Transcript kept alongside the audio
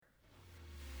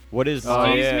What is?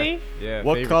 Excuse me? Yeah.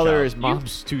 What favorite color child. is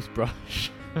mom's toothbrush?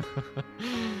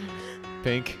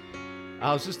 Pink.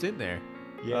 I was just in there.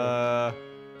 You had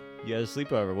a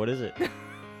sleepover. What is it?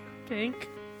 Pink.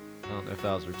 I don't know if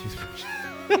that was her toothbrush.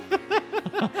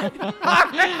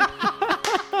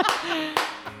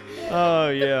 Oh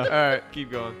yeah. All right,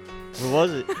 keep going. What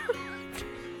was it?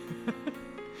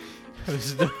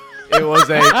 It was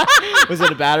a. Was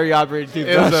it a battery operated It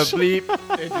toothbrush? was a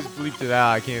bleep. It just bleeped it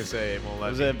out. I can't say it. Won't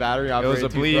let Was me. it a battery was operated a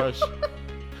bleep. toothbrush?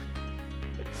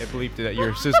 It bleeped it out.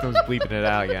 Your system's bleeping it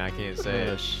out again. I can't say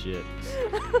Oh it. shit.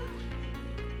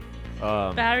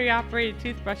 Battery operated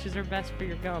toothbrushes are best for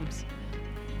your gums.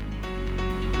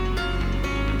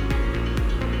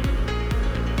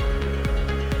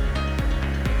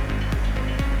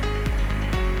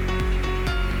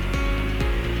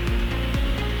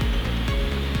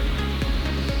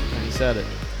 He said it.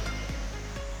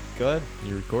 Go ahead.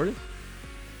 You recorded?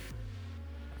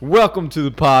 Welcome to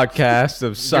the podcast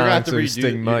of You're gonna have Science to of redo- you're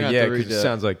Stigma. gonna have Yeah, to because read it that.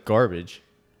 sounds like garbage.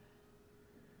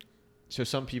 So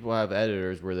some people have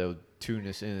editors where they'll tune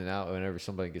this in and out whenever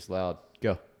somebody gets loud.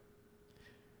 Go.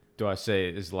 Do I say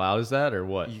it as loud as that or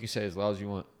what? You can say it as loud as you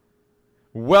want.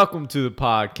 Welcome to the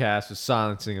podcast of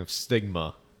Silencing of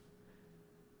Stigma.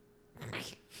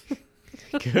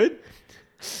 Good.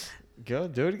 Go.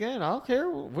 Do it again. I don't care.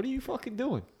 What are you fucking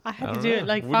doing? I had I to don't do know. it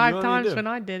like What do you 5 want me to times do? when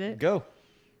I did it. Go.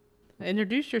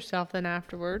 Introduce yourself then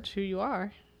afterwards, who you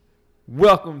are.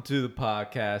 Welcome to the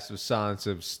podcast of Silence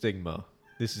of Stigma.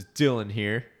 This is Dylan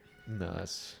here. No,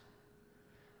 that's...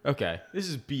 Okay, this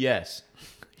is BS.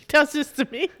 He does this to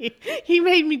me. He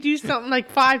made me do something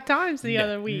like 5 times the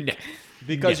other week.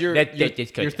 Because Yeah,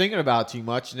 you're thinking about it too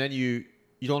much, and then you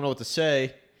don't know what to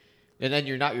say, and then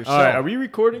you're not yourself. All right, are we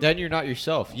recording? Then you're not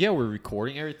yourself. Yeah, we're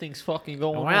recording. Everything's fucking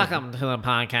going on. Welcome to the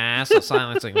podcast of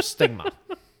Silencing of Stigma.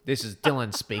 This is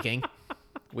Dylan speaking.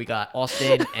 We got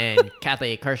Austin and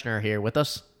Kathy Kirshner here with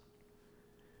us.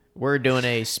 We're doing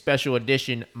a special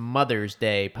edition Mother's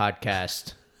Day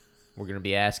podcast. We're going to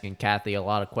be asking Kathy a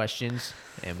lot of questions,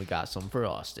 and we got some for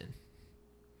Austin.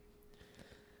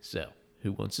 So,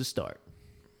 who wants to start?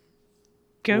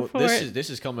 Go Well, for this it. is this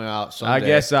is coming out Sunday. I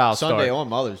guess I'll Sunday start. on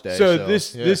Mother's Day. So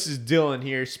this yeah. this is Dylan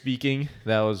here speaking.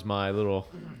 That was my little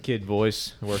kid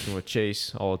voice working with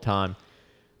Chase all the time.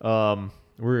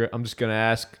 I'm just gonna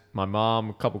ask my mom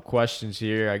a couple questions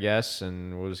here, I guess,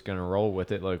 and we're just gonna roll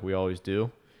with it like we always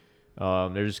do.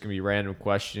 They're just gonna be random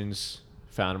questions.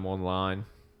 Found them online,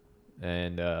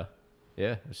 and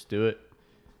yeah, let's do it.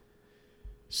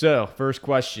 So, first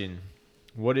question: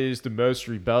 what is the most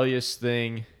rebellious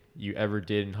thing you ever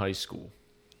did in high school?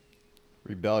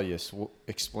 rebellious.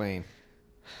 Explain.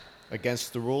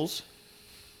 Against the rules.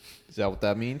 Is that what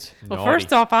that means? Well, Naughty.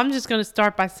 first off, I'm just going to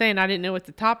start by saying I didn't know what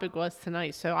the topic was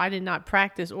tonight, so I did not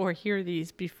practice or hear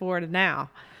these before to now.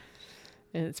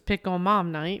 And it's pick on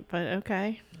mom night, but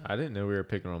okay. I didn't know we were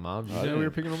picking on mom. Did you I know we were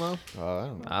didn't. picking on mom? I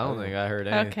don't know. I don't think I heard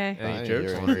any, Okay. I any didn't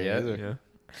jokes hear on her anything yet. either.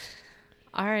 Yeah.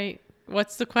 All right.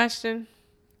 What's the question?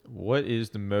 What is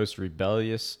the most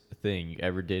rebellious thing you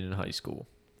ever did in high school?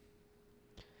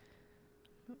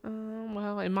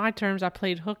 Well, in my terms, I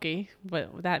played hooky,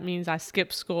 but that means I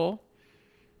skipped school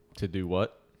To do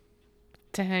what?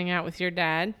 to hang out with your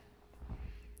dad.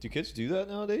 Do kids do that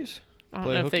nowadays? I don't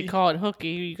Play know if they hooky? call it hooky.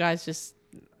 You guys just,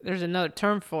 there's another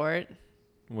term for it.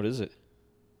 What is it?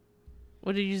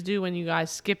 What do you do when you guys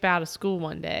skip out of school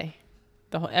one day?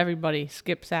 Everybody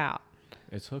skips out.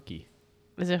 It's hooky.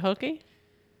 Is it hooky?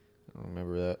 I don't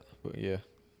remember that, but yeah,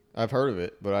 I've heard of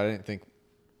it, but I didn't think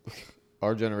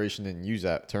our generation didn't use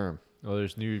that term. Well,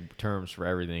 there's new terms for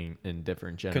everything in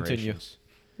different generations. Continue.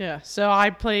 Yeah. So I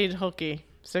played hooky.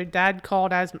 So dad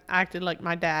acted like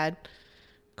my dad,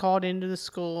 called into the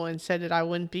school and said that I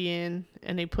wouldn't be in,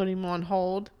 and they put him on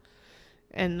hold.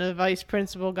 And the vice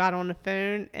principal got on the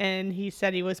phone and he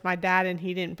said he was my dad and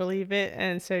he didn't believe it,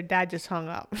 and so dad just hung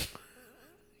up.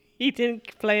 He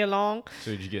didn't play along.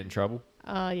 So did you get in trouble?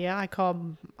 Yeah, I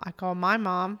called my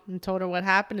mom and told her what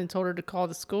happened and told her to call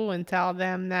the school and tell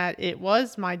them that it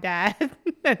was my dad.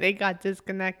 And they got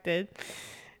disconnected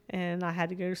and I had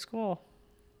to go to school.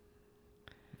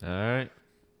 All right.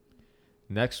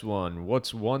 Next one.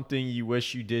 What's one thing you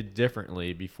wish you did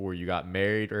differently before you got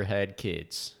married or had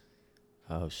kids?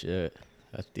 Oh shit,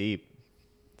 that's deep.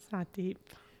 It's not deep.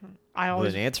 I Well,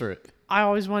 always then answer it.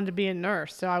 wanted to be a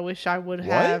nurse, so I wish I would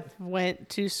have went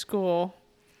to school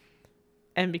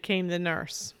and became the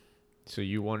nurse. So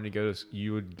you wanted to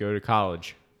you would go to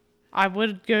college. I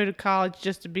would go to college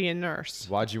just to be a nurse.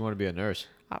 Why'd you want to be a nurse?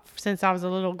 Since I was a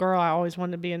little girl, I always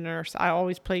wanted to be a nurse. I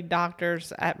always played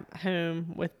doctors at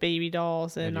home with baby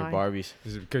dolls, And and your Barbies.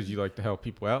 Is it because you like to help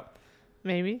people out?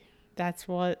 Maybe that's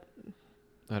what.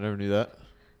 I never knew that.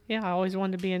 Yeah, I always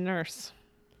wanted to be a nurse.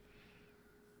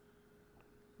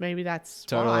 Maybe that's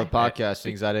Title why. of the podcast,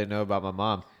 things I didn't know about my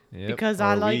mom. Yep. Because Or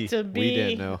I we- like to be. we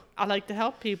didn't know. I like to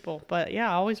help people, but yeah,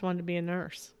 I always wanted to be a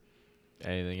nurse.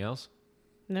 Anything else?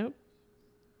 Nope.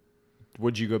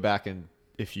 Would you go back and,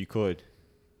 if you could,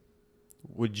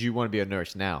 would you want to be a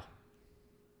nurse now?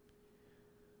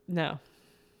 No.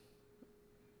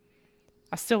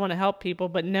 I still want to help people,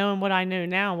 but knowing what I know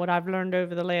now, what I've learned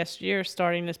over the last year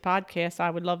starting this podcast, I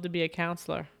would love to be a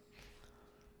counselor.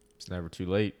 It's never too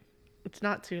late. It's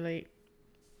not too late.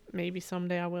 Maybe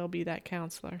someday I will be that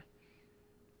counselor.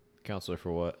 Counselor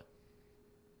for what?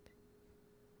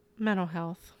 Mental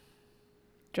health,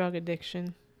 drug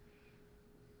addiction.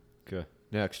 Okay.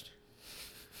 Next.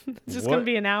 It's just going to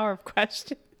be an hour of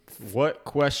questions. What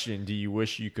question do you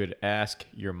wish you could ask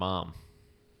your mom?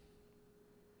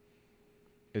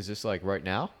 Is this like right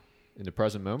now, in the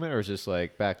present moment, or is this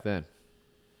like back then?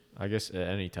 I guess at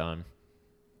any time.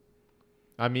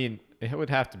 I mean, it would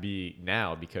have to be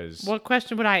now because What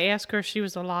question would I ask her if she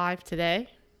was alive today?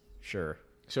 sure.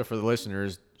 So for the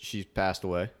listeners, she's passed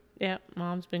away. Yeah,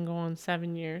 mom's been gone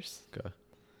 7 years. Okay.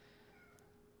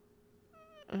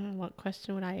 What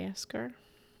question would I ask her?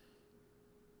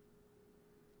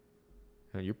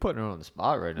 You're putting her on the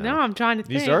spot right now. No, I'm trying to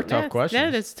think. These are tough No,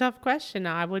 questions. that's a tough question.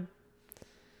 I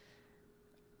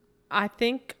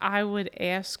think I would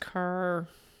ask her.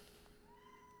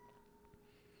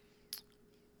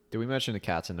 Did we mention the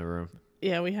cats in the room?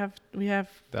 Yeah, we have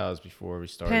That was before we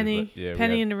started. Penny. But yeah, we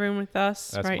Penny had- in the room with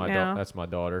us that's right my now. that's my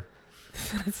daughter.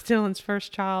 That's Dylan's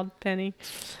first child, Penny,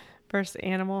 first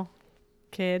animal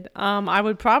kid. I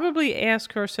would probably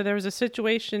ask her. So there was a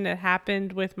situation that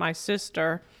happened with my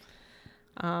sister,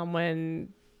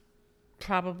 when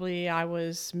probably I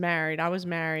was married.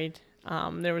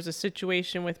 There was a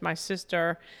situation with my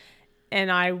sister, and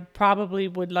I probably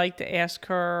would like to ask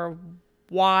her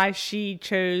why she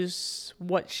chose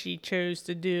what she chose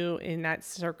to do in that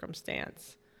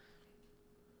circumstance.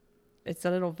 It's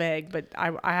a little vague, but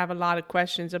I have a lot of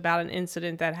questions about an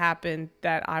incident that happened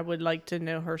that I would like to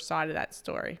know her side of that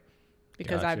story,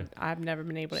 because Gotcha. I've never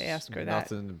been able to ask her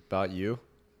that. Nothing about you?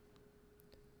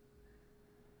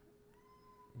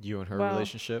 You and her Well,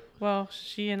 relationship? Well,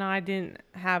 she and I didn't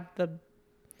have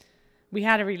we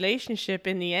had a relationship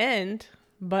in the end,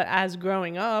 but as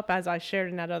growing up, as I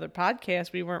shared in that other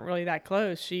podcast, we weren't really that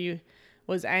close. She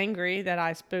was angry that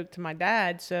I spoke to my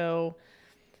dad. So,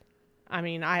 I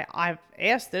mean, I've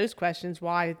asked those questions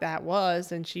why that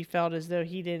was, and she felt as though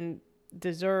he didn't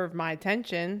deserve my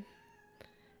attention.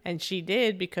 And she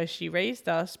did because she raised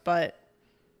us, but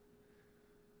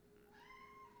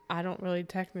I don't really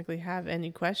technically have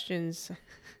any questions.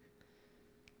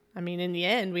 I mean, in the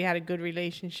end, we had a good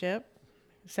relationship,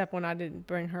 except when I didn't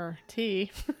bring her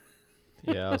tea.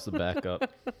 Yeah, I was the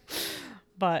backup.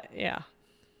 But yeah,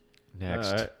 Next.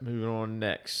 All right, moving on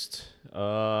next. Can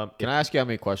I ask you how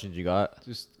many questions you got?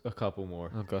 Just a couple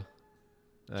more. Okay.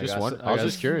 I Just got one? s- I was got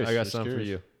just s- curious. I got Just some for curious.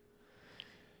 you.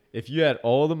 If you had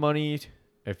all the money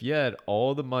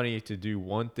to do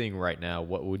one thing right now,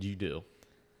 what would you do?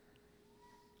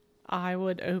 I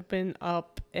would open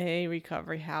up a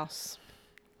recovery house,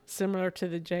 similar to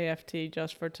the JFT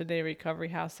Just for Today recovery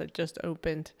house that just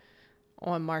opened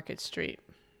on Market Street.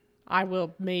 I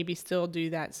will maybe still do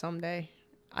that someday.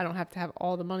 I don't have to have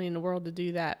all the money in the world to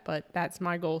do that, but that's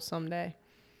my goal someday.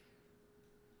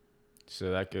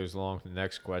 So that goes along with the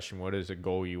next question. What is a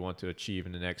goal you want to achieve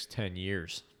in the next 10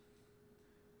 years?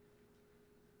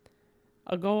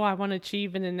 A goal I want to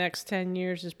achieve in the next 10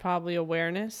 years is probably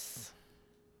awareness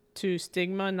to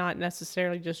stigma, not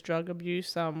necessarily just drug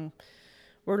abuse.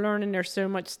 We're learning there's so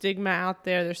much stigma out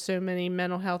there. There's so many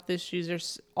mental health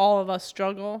issues. All of us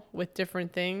struggle with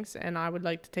different things, and I would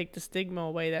like to take the stigma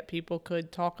away, that people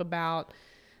could talk about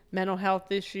mental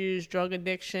health issues, drug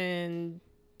addiction,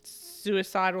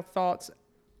 suicidal thoughts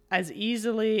as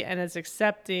easily and as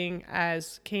accepting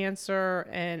as cancer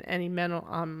and any mental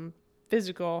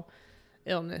physical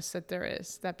illness that there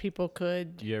is, that people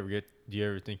could Do you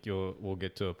ever think we'll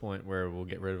get to a point where we'll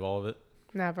get rid of all of it?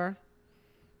 never.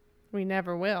 We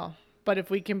never will. But if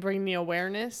we can bring the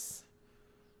awareness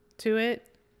to it,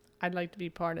 I'd like to be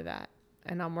part of that.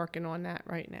 And I'm working on that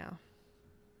right now.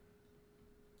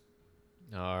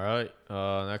 All right.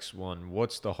 Next one.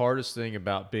 What's the hardest thing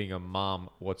about being a mom?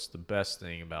 What's the best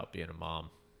thing about being a mom?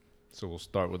 So we'll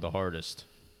start with the hardest.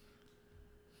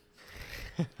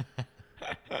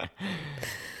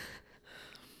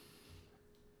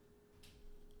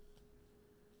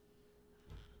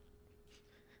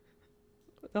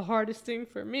 The hardest thing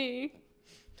for me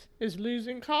is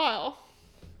losing Kyle.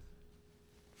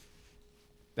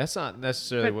 That's not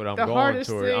necessarily But what I'm the going hardest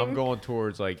toward. I'm thing- going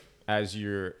towards like as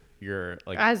you're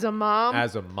like As a mom,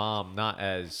 as a mom, not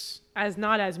as as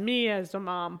not as me as a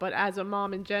mom, but as a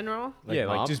mom in general. Like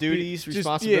mom just duties, just,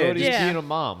 responsibilities? Yeah, just Yeah. being a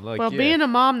mom. Like Well, yeah. being a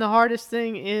mom, the hardest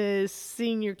thing is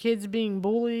seeing your kids being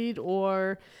bullied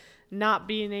or not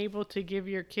being able to give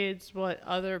your kids what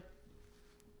other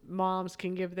moms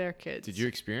can give their kids. Did you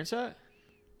experience that?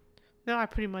 No, I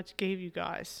pretty much gave you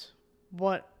guys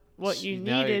what you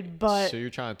Now needed, but so you're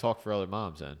trying to talk for other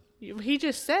moms then? he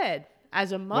just said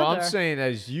as a mother. Well, I'm saying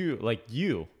as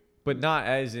you, but not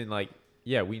as in like,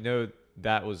 yeah, we know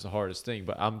that was the hardest thing,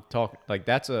 but I'm talking like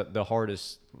that's the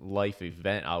hardest life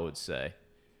event, I would say.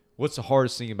 What's the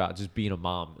hardest thing about just being a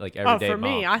mom, like everyday for mom?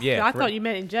 me, I for- thought you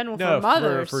meant in general no, for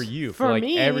mothers. for you, for like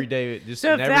me, everyday, just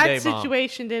So an if everyday that mom.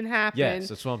 situation didn't happen, Yes,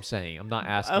 that's what I'm saying. I'm not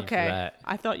asking okay. for that.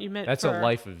 I thought you meant That's for, a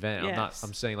life event. Yes.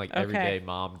 I'm saying like Okay. everyday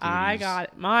mom duties. I got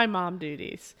it. My mom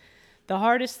duties. The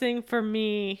hardest thing for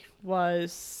me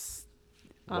was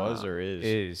Was or is?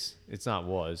 Is it's not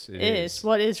was it is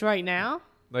what is right now.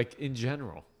 like in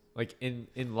general, like in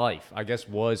life, I guess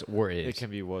was or is. It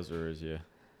can be was or is, yeah.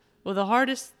 Well, the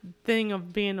hardest thing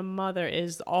of being a mother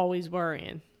is always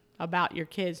worrying about your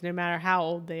kids, no matter how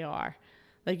old they are.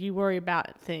 Like you worry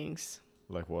about things.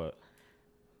 Like what?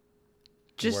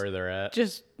 Just where they're at.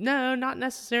 Just no, not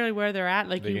necessarily where they're at.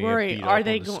 Like They you gonna get worry, beat are up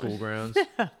they on the school going? grounds?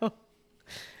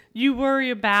 You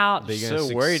worry about. They gonna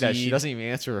So worried that she succeed? doesn't even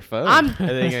answer her phone. I'm.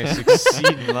 Are they gonna succeed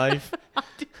in life?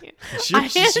 you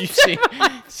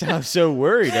sound so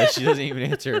worried that she doesn't even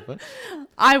answer her phone.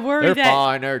 I worry They're that.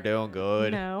 fine. They're doing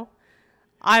good. No,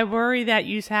 I worry that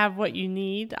you have what you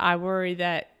need. I worry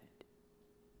that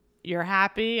you're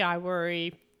happy. I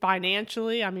worry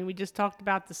financially. I mean, we just talked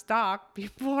about the stock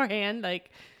beforehand.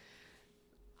 Like,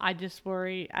 I just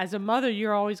worry. As a mother,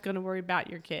 you're always going to worry about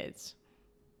your kids.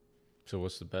 So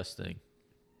what's the best thing?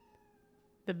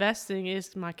 The best thing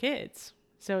is my kids.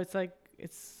 So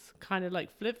it's kind of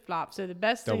like flip flop. So the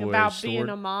best thing Double-edged about being sword.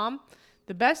 a mom,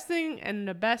 the best thing and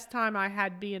the best time I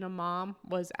had being a mom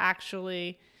was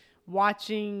actually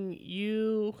watching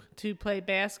you two play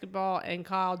basketball and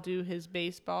Kyle do his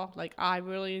baseball. Like I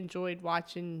really enjoyed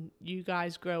watching you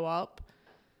guys grow up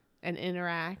and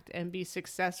interact and be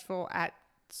successful at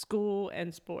school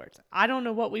and sports. I don't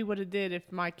know what we would have did if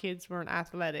my kids weren't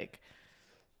athletic.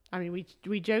 I mean,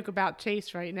 we joke about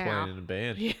Chase right now. Playing in a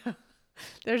band. Yeah.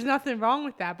 There's nothing wrong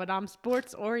with that, but I'm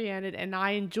sports oriented and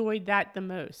I enjoyed that the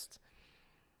most.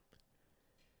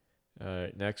 All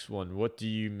right, next one. What do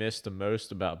you miss the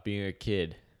most about being a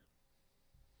kid?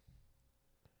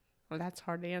 Well, that's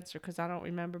hard to answer because I don't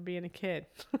remember being a kid.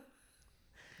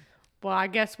 Well, I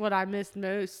guess what I missed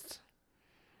most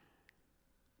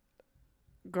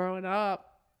growing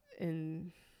up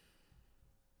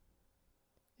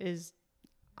is,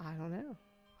 I don't know.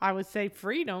 I would say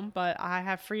freedom, but I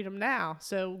have freedom now.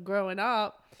 So growing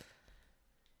up,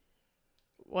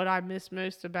 what I miss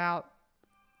most about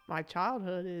my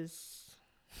childhood is,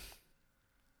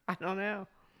 I don't know.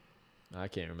 I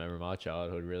can't remember my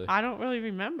childhood really. I don't really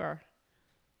remember.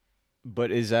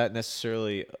 But is that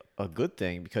necessarily a good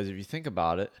thing? Because if you think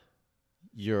about it,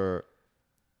 you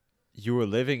were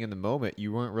living in the moment.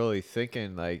 You weren't really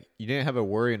thinking, like, you didn't have a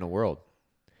worry in the world.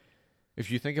 If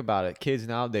you think about it, kids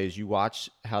nowadays, you watch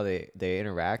how they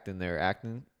interact and they're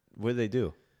acting. What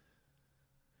do?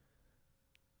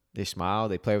 They smile.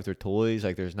 They play with their toys.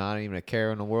 Like, there's not even a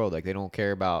care in the world. Like, they don't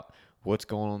care about what's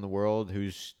going on in the world,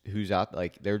 who's out.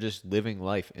 Like, they're just living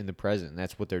life in the present, and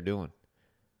that's what they're doing.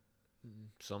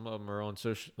 Some of them are on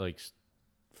social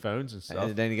phones and stuff.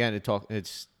 And then again,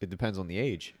 it depends on the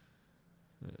age.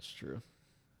 That's true.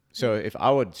 So if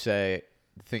I would say,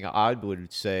 the thing I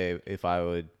would say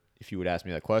if you would ask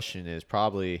me that question is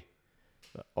probably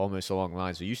almost along the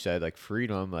lines that you said, like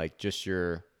freedom, like just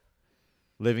your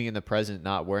living in the present,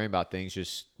 not worrying about things.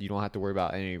 Just you don't have to worry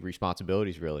about any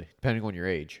responsibilities really, depending on your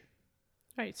age.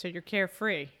 Right, so you're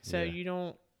carefree. So Yeah. you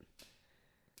don't.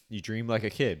 You dream like a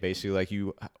kid, basically, like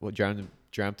you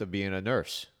dreamt of being a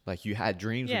nurse. Like you had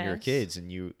dreams when you were Yes. kids,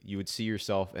 and you would see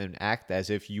yourself and act as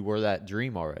if you were that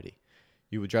dream already.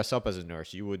 You would dress up as a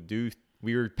nurse. You would do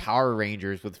weird Power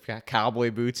Rangers with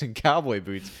cowboy boots and cowboy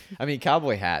boots. I mean,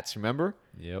 cowboy hats. Remember?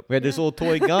 Yep. We had those little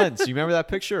toy guns. You remember that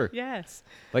picture? Yes.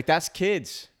 Like that's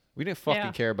kids. We didn't fucking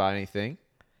Yeah. care about anything.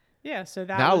 Yeah. So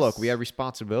that. Now was, look, we have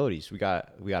responsibilities. We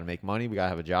got to make money. We got to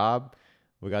have a job.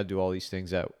 We got to do all these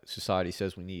things that society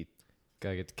says we need.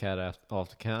 Gotta get the cat off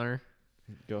the counter.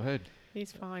 Go ahead.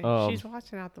 He's fine. Um, She's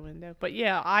watching out the window. But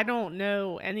yeah, I don't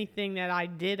know anything that I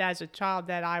did as a child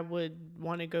that I would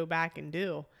want to go back and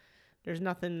do. There's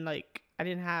nothing like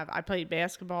I played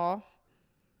basketball.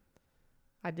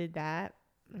 I did that.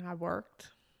 And I worked.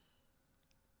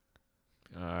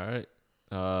 All right.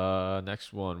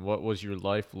 Next one. What was your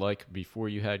life like before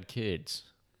you had kids?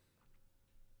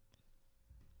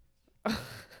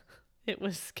 It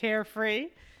was carefree.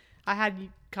 I had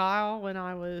Kyle when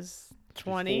I was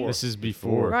 20. This is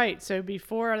before. Right. So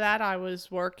before that, I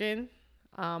was working.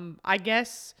 I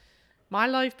guess my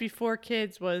life before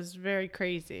kids was very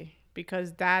crazy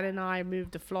because Dad and I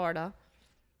moved to Florida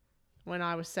when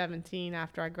I was 17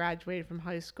 after I graduated from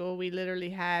high school. We literally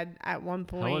had, at one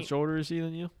point, How much older is he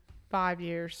than you? 5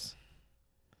 years.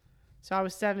 So I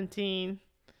was 17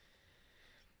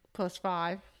 plus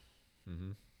 5.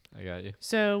 I got you.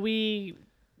 So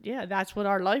that's what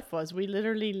our life was. We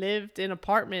literally lived in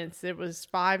apartments. It was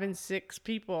 5 and 6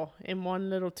 people in one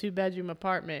little 2-bedroom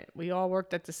apartment. We all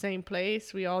worked at the same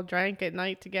place. We all drank at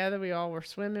night together. We all were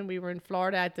swimming. We were in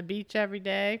Florida at the beach every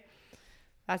day.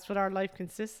 That's what our life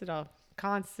consisted of.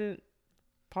 Constant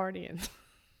partying.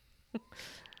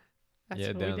 That's Yeah,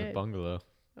 what down we the did. bungalow.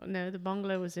 No, the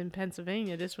bungalow was in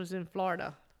Pennsylvania. This was in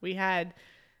Florida.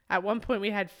 At one point,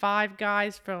 we had 5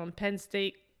 guys from Penn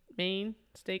State, Maine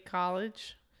State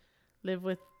College, live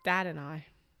with Dad and I.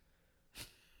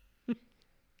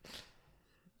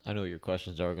 I know what your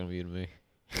questions are going to be to me.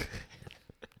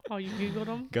 Oh, you Googled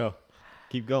them? Go.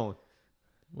 Keep going.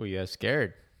 Well, you got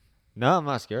scared. No, I'm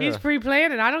not scared. He's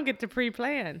pre-planning. I don't get to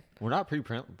pre-plan. We're not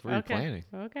pre-planning.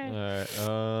 Okay.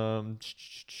 All right.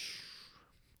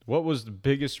 What was the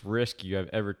biggest risk you have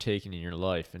ever taken in your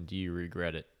life, and do you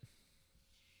regret it?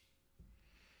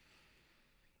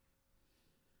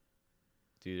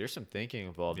 Dude, there's some thinking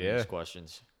involved in Yeah. these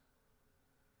questions.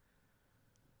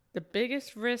 The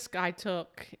biggest risk I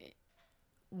took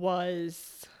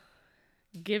was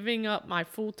giving up my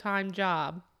full-time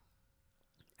job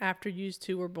after you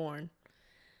 2 were born.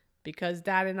 Because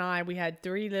Dad and I, we had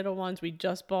 3 little ones. We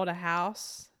just bought a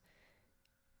house.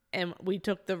 And we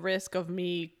took the risk of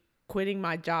me quitting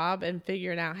my job and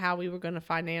figuring out how we were going to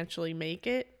financially make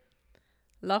it.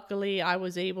 Luckily, I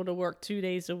was able to work 2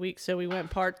 days a week, so we went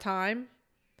part-time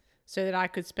so that I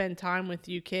could spend time with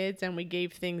you kids, and we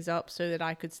gave things up so that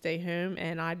I could stay home,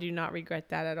 and I do not regret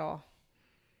that at all.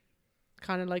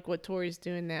 Kind of like what Tori's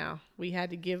doing now. We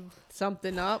had to give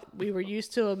something up. We were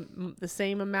used to the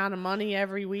same amount of money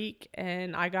every week,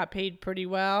 and I got paid pretty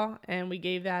well, and we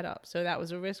gave that up. So that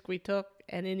was a risk we took,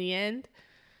 and in the end,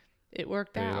 it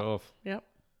worked Paid out. off. Yep.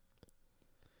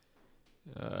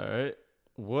 All right.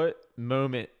 What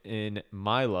moment in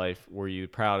my life were you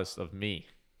proudest of me?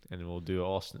 And we'll do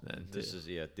Austin then. This too. is,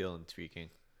 Dylan speaking.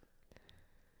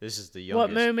 This is the What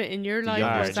youngest. moment in your life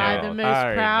youngest was I the child. most I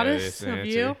already know proudest this of answer.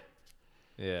 you?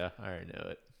 Yeah, I already know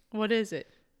it. What is it?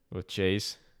 With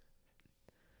Chase.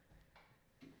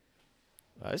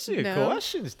 That's a good No.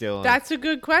 questions, Dylan. That's a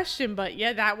good question, but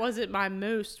yeah, that wasn't my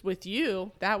most with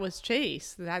you. That was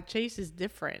Chase. That Chase is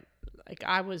different. Like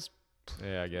I was,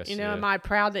 Yeah, I guess. am I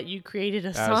proud that you created a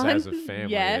As son? a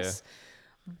family, yes.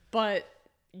 But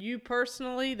you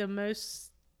personally, the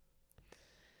most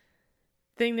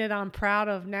thing that I'm proud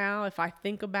of now, if I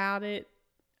think about it,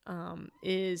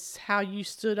 is how you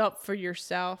stood up for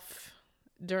yourself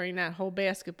during that whole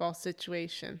basketball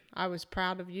situation. I was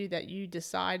proud of you that you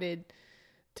decided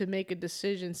to make a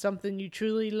decision, something you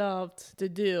truly loved to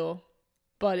do,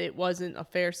 but it wasn't a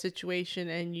fair situation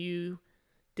and you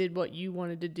did what you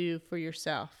wanted to do for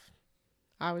yourself.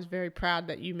 I was very proud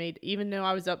that you made, even though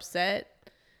I was upset,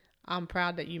 I'm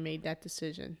proud that you made that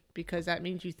decision because that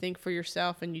means you think for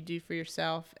yourself and you do for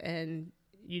yourself and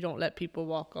you don't let people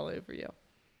walk all over you.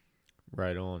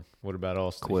 Right on. What about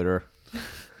Austin? quitter.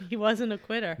 He wasn't a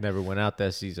quitter. Never went out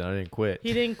that season. I didn't quit.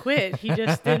 He didn't quit. He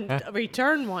just didn't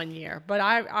return one year. But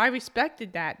I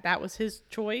respected that. That was his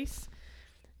choice.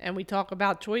 And we talk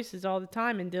about choices all the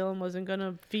time. And Dylan wasn't going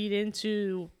to feed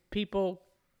into people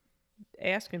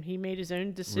ask him. He made his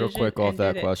own decision. Real quick off and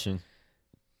that did it. question.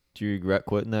 Do you regret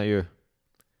quitting that year?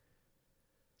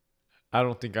 I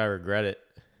don't think I regret it.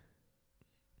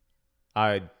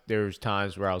 There was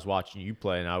times where I was watching you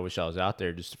play and I wish I was out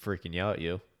there just to freaking yell at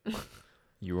you.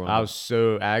 You were on I the- was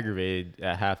so aggravated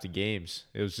at half the games.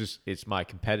 It's my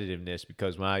competitiveness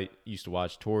because when I used to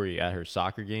watch Tori at her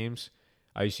soccer games,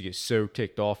 I used to get so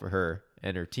ticked off at her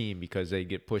and her team because they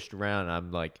get pushed around. And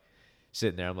I'm like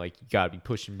sitting there, I'm like, you gotta be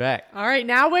pushing back. All right.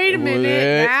 Now, wait a minute.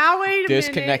 Wait. Now, wait a This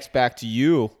minute. connects back to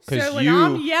you because So when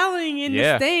I'm yelling in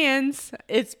Yeah. the stands,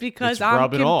 it's because It's I'm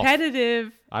rubbing off.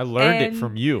 competitive. I learned it And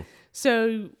from you.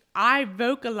 So I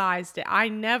vocalized it. I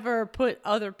never put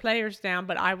other players down,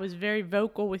 but I was very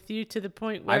vocal with you to the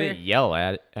point where I didn't yell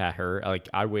at her. Like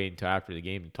I waited until after the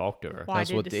game to talk to her. Well, I That's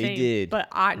did what the they same. did. But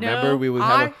I Remember, no, we would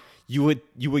have you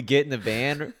would get in the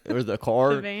van or the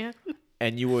car, the van.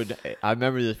 and you would. I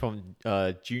remember this from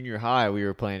junior high. We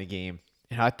were playing a game,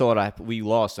 and I thought we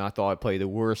lost, and I thought I played the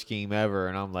worst game ever.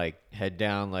 And I'm like head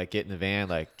down, like get in the van,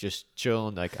 like just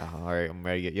chilling, like oh, all right, I'm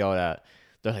ready to get yelled at.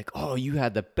 They're like, "Oh, you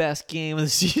had the best game of the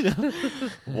season."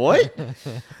 What?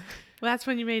 Well, that's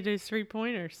when you made those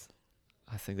 3-pointers.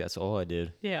 I think that's all I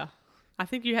did. Yeah. I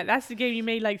think you had. That's the game you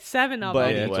made like 7 of But them.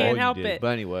 anyway, You that's all can't you help did. it. But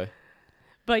anyway,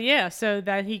 But yeah, so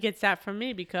that he gets that from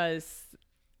me because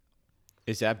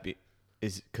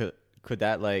could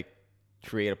that like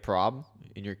create a problem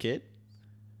in your kid?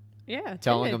 yeah, it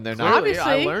Telling did. them they're not- Clearly, I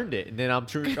Obviously. learned it, and then I'm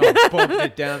bumping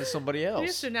it down to somebody Yeah,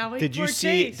 else. so now wait Did for you a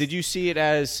see? taste. Did you see it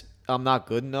as I'm not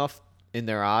good enough in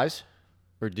their eyes,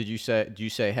 or did you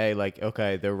say, hey, like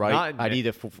okay, they're right. Not- I need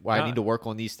not- need to work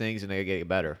on these things and they get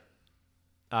better.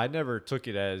 I never took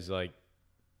it as like.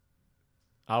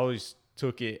 I always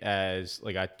took it as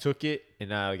like I took it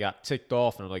and I got ticked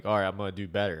off and I'm like, all right, I'm gonna do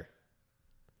better.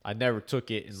 I never took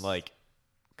it and like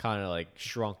kind of like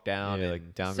shrunk down Yeah, and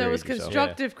like downgrade So it was yourself.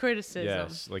 constructive criticism.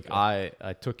 yes, like I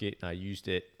took it and I used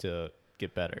it to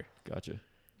get better. Gotcha.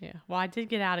 Yeah. Well, I did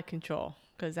get out of control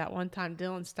because that one time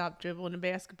Dylan stopped dribbling the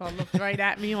basketball, looked right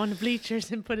at me on the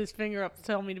bleachers, and put his finger up to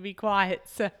tell me to be quiet.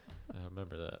 So I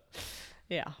remember that.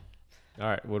 yeah. All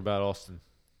right, what about Austin?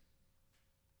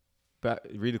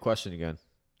 Read the question again.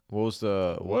 What was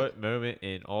the What moment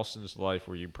in Austin's life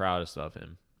were you proudest of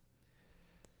him?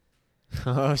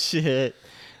 Oh shit!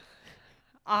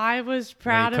 I was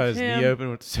proud Because of him. the open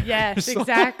with the Yes,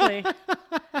 exactly.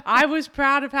 I was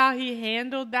proud of how he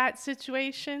handled that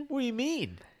situation. What do you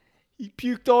mean? He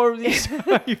puked all over the inside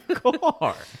of your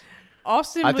car.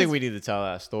 Austin I was, think we need to tell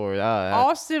that story.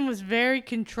 Austin was very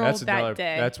controlled that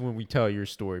day. That's when we tell your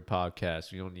story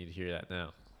podcast. We don't need to hear that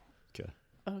now. Okay.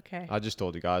 Okay. I just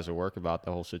told the guys at work about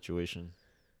the whole situation.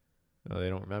 Oh, they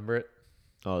don't remember it.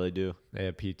 Oh, they do. They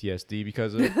have PTSD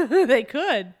because of it. They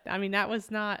could. I mean, that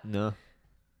was not. No.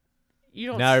 You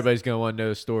don't. Now everybody's gonna want to know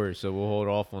the story, so we'll hold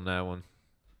off on that one.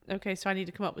 Okay, so I need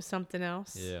to come up with something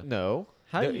else. Yeah. No.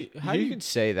 How No, do you you can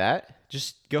say that.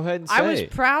 Just go ahead and say I was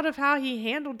it. proud of how he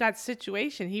handled that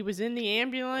situation. He was in the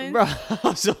ambulance. Bro, I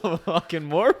was on fucking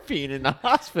morphine in the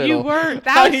hospital. You weren't.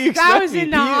 How That do you was, that expect was me- in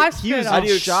the hospital. How do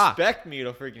you shocked. expect me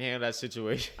to freaking handle that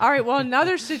situation? All right. Well,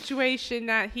 another situation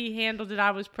that he handled that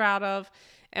I was proud of,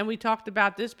 and we talked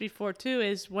about this before too,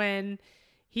 is when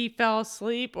he fell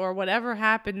asleep or whatever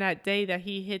happened that day that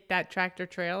he hit that tractor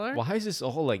trailer. Why is this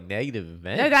all like negative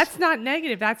events? No, that's not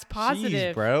negative. That's Jeez,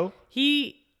 positive. bro.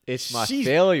 It's my She's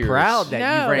failures. proud that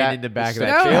No. you ran That- in the back of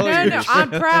it's that No, trailer. no, no. I'm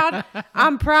proud.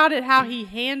 I'm proud at how he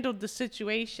handled the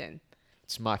situation.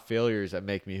 It's my failures that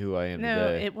make me who I am No,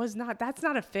 today. it was not. That's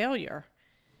not a failure.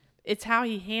 It's how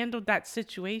he handled that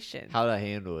situation. How did I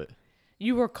handle it?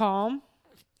 You were calm.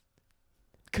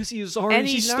 Because he was And already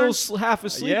he he's learned- still half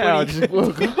asleep. Yeah, I when he- just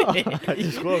woke up. I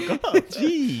just woke up.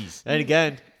 Jeez. And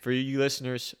again, for you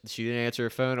listeners, she didn't answer her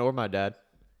phone or my dad.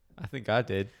 I think I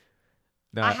did.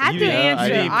 No, I had you to didn't. answer. I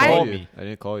didn't I- call you. I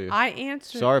didn't call you. I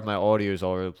answered. Sorry if my audio is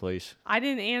all over the place. I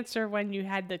didn't answer when you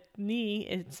had the knee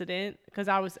incident because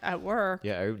I was at work.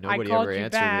 Yeah, nobody called ever you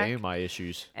answered back. any of my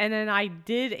issues. And then I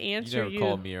did answer never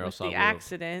called me or with else I the would've.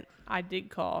 accident. I did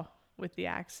call with the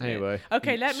accident. Anyway,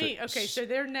 Okay, you- so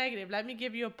they're negative. Let me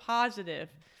give you a positive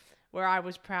where I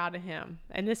was proud of him.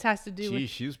 And this has to do Jeez,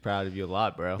 she was proud of you a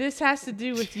lot, bro. with this has to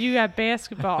do with you at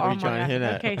basketball. Are Oh you my trying to God. hint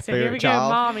at Okay, so favorite here we child?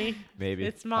 go, mommy. Maybe.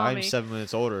 It's mommy. I'm 7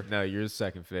 minutes older. No, you're the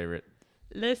second favorite.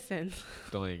 Listen.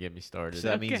 Don't even get me started. So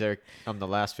that Okay. means I'm the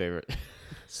last favorite.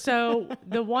 So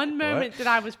the one moment that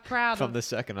I was proud From of, the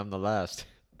second, I'm the last.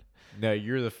 No,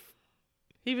 you're the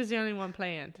he was the only one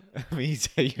planned. means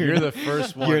you're the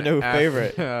first one. You're no after-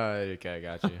 favorite. Okay, I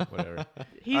got you. Whatever.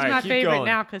 He's All right, my keep favorite going.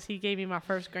 now because he gave me my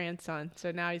first grandson. So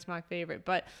now he's my favorite.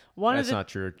 But one That's of the not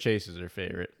true. Chase is her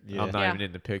favorite. Yeah. I'm not Yeah. even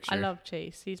in the picture. I love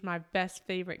Chase. He's my best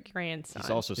favorite grandson.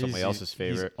 He's also somebody He's- else's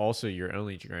favorite. He's also your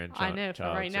only grandchild. I know,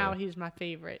 but right now he's my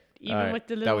favorite. Even right, with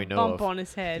the that little we know bump of. on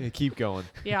his head. Keep going.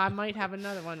 Yeah, I might have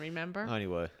another one, remember?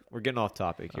 Anyway, we're getting off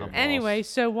topic here. I'm Anyway,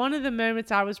 so one of the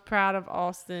moments I was proud of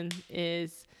Austin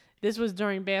is this was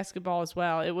during basketball as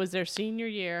well. It was their senior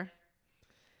year.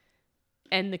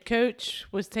 And the coach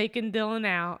was taking Dylan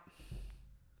out.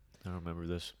 I don't remember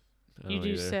this. I You don't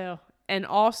do either. so. And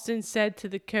Austin said to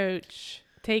the coach,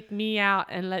 "Take me out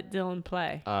and let Dylan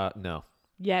play." No.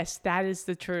 Yes, that is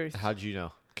the truth. How'd you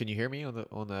know? Can you hear me on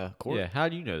the court? Yeah, how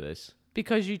do you know this?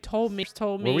 Because you told me.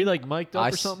 Were we like mic'd up I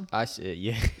or s- something? I s-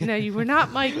 yeah. No, you were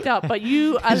not mic'd up, but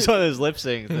you. It's one of those lip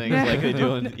sync things No. like they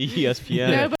do on ESPN.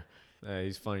 No, but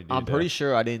He's funny dude. I'm pretty though.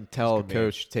 sure I didn't tell He's a good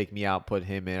coach take me out, put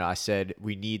him in. I said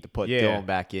we need to put Yeah. Dylan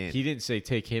back in. He didn't say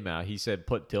take him out. He said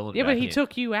put Dylan yeah, back but he in.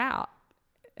 took you out.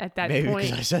 at that Maybe point.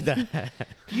 because I said that.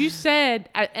 You said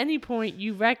at any point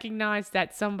you recognized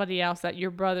that somebody else that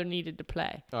your brother needed to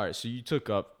play. All right, so you took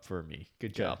up for me.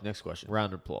 Good job. Next question.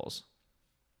 Round of applause.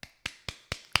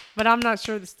 But I'm not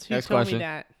sure this who Next told question. me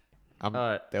that. All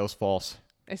right. That was false.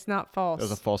 It's not false. That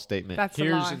was a false statement. That's a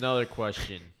Here's lie. another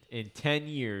question. In 10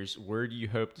 years, where do you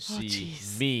hope to see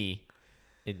jeez. me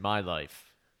in my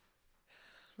life?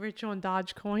 Rich on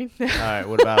Dogecoin. All right,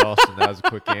 what about Austin? That was a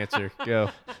quick answer. Go.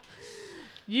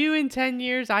 You in 10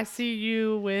 years, I see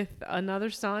you with another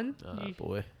son. You-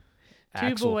 Boy. two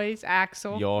Axel. boys,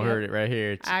 Axel. Y'all Yep. heard it right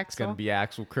here. It's Axel. going to be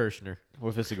Axel Kirshner. What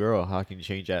if it's a girl? How can you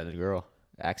change that to a girl?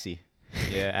 Axie.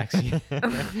 Yeah, Axel.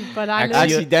 But I know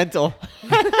Accidental.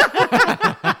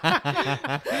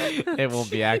 It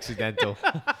won't be accidental.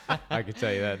 I can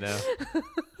tell you that now.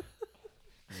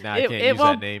 Now I It- can't it use that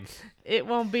won't- name. it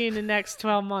won't be in the next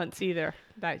 12 months either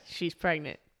that she's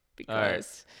pregnant All right.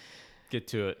 because Get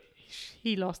to it.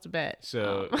 he lost a bet.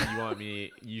 So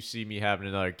you see me having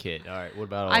another kid. All right, what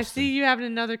about Austin? I see you having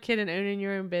another kid and owning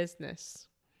your own business.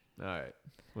 All right,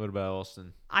 what about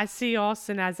Austin? I see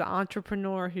Austin as an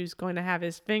entrepreneur who's going to have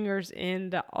his fingers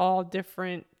into all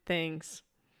different things.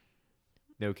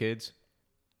 No kids?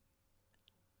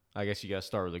 I guess you got to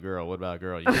start with a girl. What about a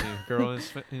girl? You see a girl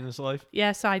in his life?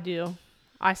 Yes, I do.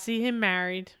 I see him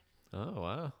married Oh,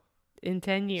 wow. in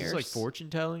 10 Is years. this like fortune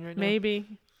telling right now? Maybe.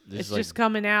 This It's is like- just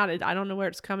coming out. I don't know where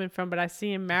it's coming from, but I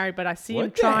see him married, but I see him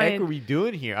What the heck trying are we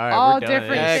doing here? All right, all we're done.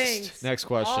 different Next. things. Next All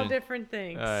question. different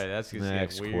things. All right, that's gonna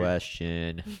Next get weird.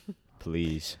 question.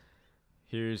 Please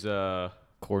Here's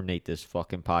coordinate this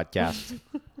fucking podcast.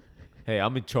 Hey,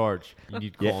 I'm in charge. You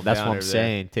need to calm Yeah, down. that's what I'm over there.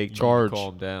 saying. Take You need to charge.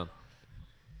 Calm down.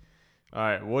 All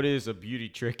right, what is a beauty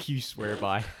trick you swear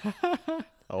by?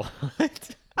 Oh,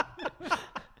 what?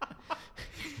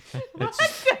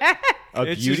 A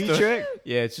It's beauty just a- trick?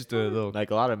 Yeah, it's just a little,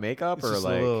 Like a lot of makeup it's or just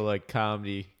like a little like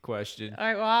comedy question. All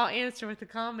right, well, I'll answer with the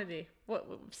comedy. What?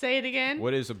 Say it again.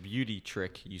 What is a beauty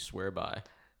trick you swear by?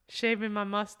 Shaving my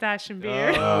mustache and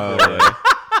beard. Oh, boy.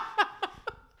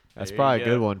 that's There probably you a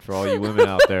good go. one for all you women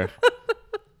out there.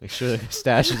 Make sure the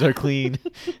stashes are clean.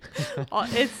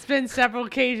 It's been several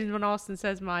occasions when Austin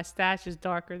says my stash is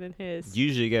darker than his.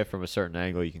 Usually get from a certain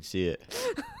angle you can see it.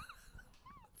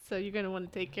 So you're going to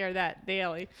want to take care of that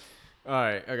daily. All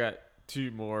right, I got two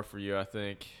more for you, I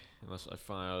think, unless I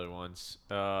find other ones.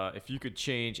 If you could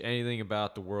change anything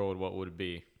about the world, what would it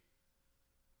be?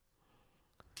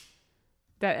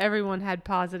 That everyone had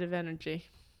positive energy.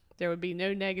 There would be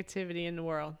no negativity in the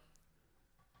world.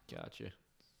 Gotcha.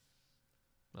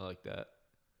 I like that.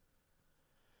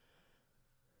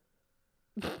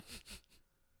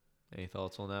 Any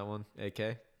thoughts on that one,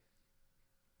 AK?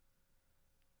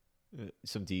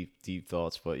 Some deep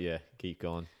thoughts, but yeah, keep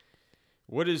going.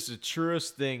 What is the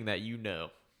truest thing that you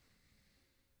know?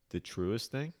 The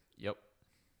truest thing? Yep.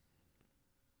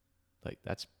 Like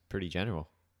that's pretty general.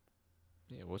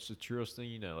 Yeah, what's the truest thing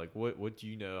you know? Like, what do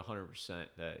you know 100%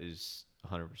 that is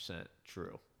 100%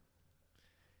 true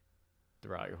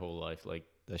throughout your whole life? Like,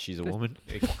 That she's a woman.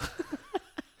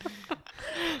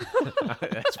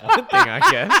 that's one thing, I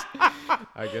guess.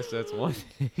 I guess that's one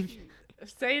thing.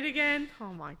 Say it again.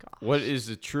 Oh my God. What is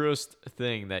the truest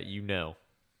thing that you know?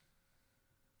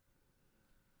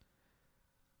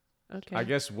 Okay. I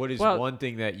guess what is Well- one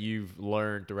thing that you've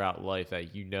learned throughout life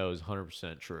that you know is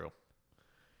 100% true?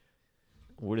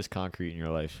 What is concrete in your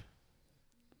life?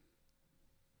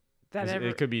 that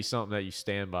It could be something that you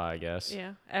stand by, I guess.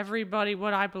 yeah. Everybody,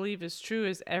 what I believe is true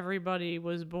is everybody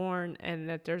was born and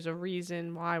that there's a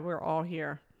reason why we're all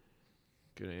here.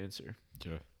 Good answer.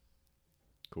 Yeah.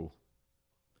 Cool.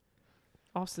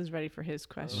 Austin's ready for his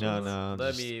question. No, no.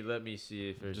 Let me see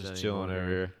if there's Just any chilling more over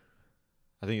here.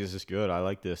 I think this is good. I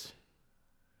like this.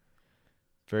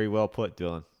 Very well put,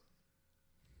 Dylan.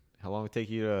 How long did it take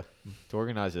you to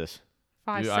organize this?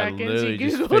 5 Dude, I seconds. literally You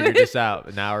just Googled figured it. this out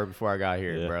an hour before I got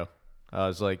here, Yeah. bro. I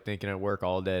was like thinking at work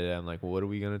all day today. I'm like, well, what are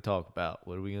we gonna talk about?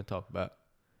 What are we gonna talk about?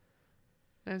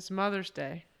 And it's Mother's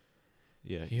Day.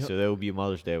 Yeah. Yep. So there will be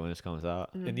Mother's Day when this comes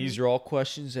out. And these are all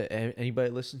questions that anybody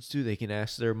listens to. They can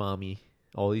ask their mommy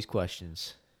all these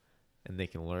questions, and they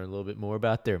can learn a little bit more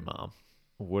about their mom.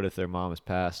 What if their mom is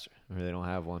passed or they don't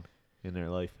have one in their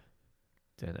life?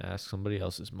 Then ask somebody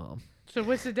else's mom. So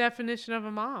what's the definition of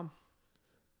a mom?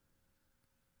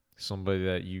 Somebody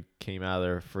that you came out of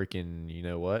their freaking, you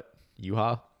know what?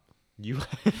 U-Haul? You.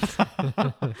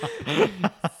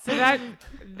 So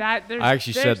that there's I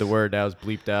actually said the there's- word that was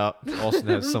bleeped out. Austin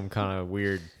has some kind of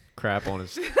weird crap on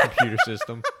his computer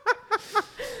system.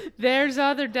 There's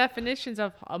other definitions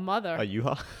of a mother. A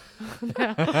U-Haul?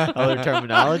 Other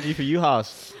terminology for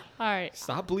U-Hauls. All right.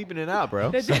 Stop bleeping it out,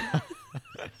 bro. The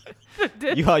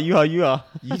You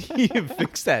You didn't even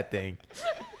fix that thing.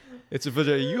 It's a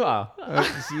vagina.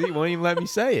 See, you won't even let me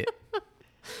say it.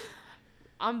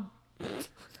 I'm.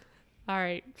 All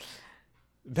right.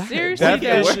 That- Seriously,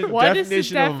 definition- though, what is the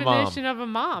definition of a mom. definition of a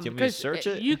mom? Do you want me to Because search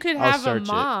it? you could I'll have a search it.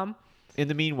 mom. In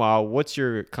the meanwhile, what's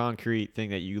your concrete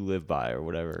thing that you live by or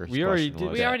whatever? We already question did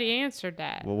was? We already answered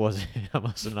that. What was it? I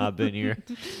must have not been here.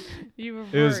 You were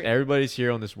It was worried. everybody's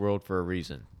here on this world for a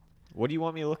reason. What do you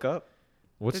want me to look up?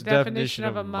 What's The the definition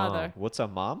of a mother. mom? What's a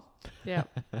mom? Yeah.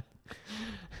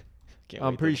 Can't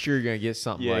I'm wait pretty to- sure you're gonna get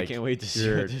something Yeah, like. I can't wait to see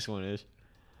your- what this one is.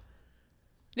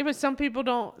 Yeah, but some people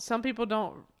don't. Some people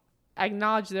don't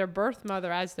acknowledge their birth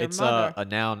mother as their It's mother. a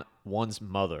noun. One's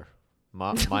mother.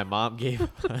 My mom gave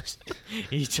us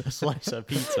each a slice of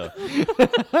pizza.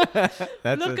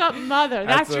 That's Look a- up mother.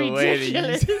 That's a way to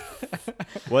ridiculous.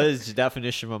 What is the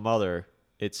definition of a mother?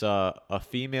 It's a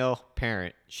female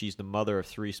parent. She's the mother of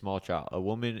three small child. A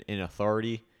woman in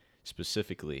authority,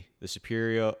 specifically the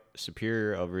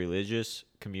superior of religious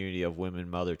community of women.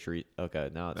 Mother treat. Okay,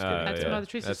 now it's getting That's yeah. Mother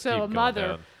Teresa. Let's So keep a going mother,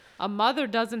 down. a mother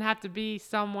doesn't have to be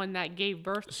someone that gave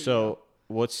birth to So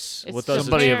what's It's what the does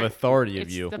Somebody the, of parent- authority you. of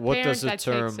It's you. the what parent does the that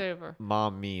term takes over.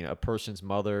 mom mean? A person's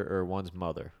mother or one's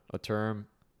mother? A term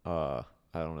I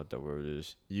don't know what that word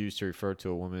is, used to refer to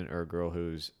a woman or a girl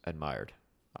who's admired.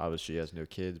 Obviously she has no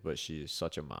kids, but she is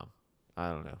such a mom. I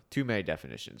don't know. Too many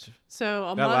definitions. So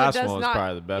a That mother last does one was not,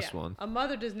 probably the best one. A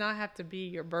mother does not have to be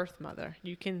your birth mother.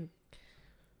 You can.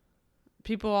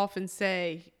 People often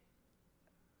say,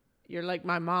 "You're like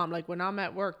my mom." Like when I'm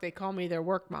at work, they call me their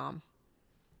work mom,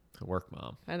 Work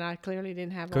mom. and I clearly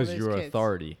didn't have all Because those you're kids.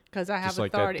 authority. Because I have Just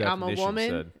like that authority. I'm a definition woman,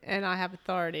 said. and I have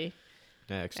authority,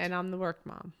 Next. and I'm the work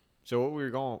mom. So what we were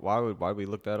going? Why we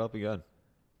look that up again?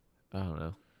 I don't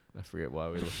know. I forget why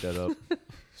we looked that up.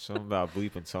 Something about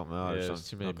bleeping something out or yeah, something. there's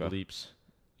too many Okay. bleeps.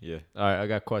 Yeah. All right, I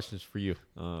got questions for you.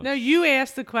 No, you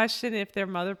asked the question if their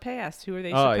mother passed. Who are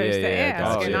they Oh, supposed yeah, to yeah, ask?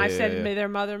 gotcha. And Yeah, I yeah, said yeah. Their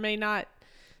mother may not.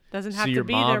 Doesn't have So to your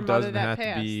be their mom mother doesn't that have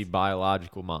passed. to be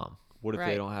biological mom. What if Right.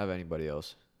 they don't have anybody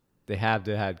else? They have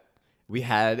to have We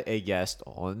had a guest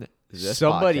on this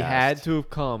somebody podcast. had to have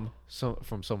come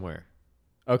from somewhere.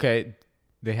 Okay,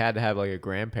 they had to have like a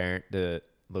grandparent that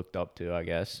looked up to, I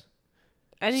guess.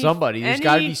 Somebody. There's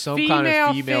got to be some kind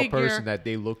of female figure- person that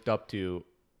they looked up to.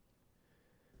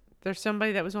 There's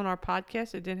somebody that was on our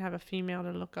podcast that didn't have a female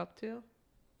to look up to.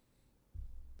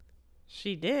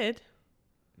 She did.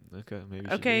 Okay, maybe.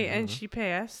 Okay, did, I don't and know. she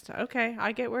passed. Okay,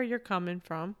 I get where you're coming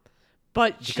from.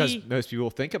 But Because she most people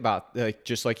think about like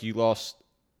just like you lost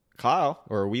Kyle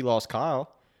or we lost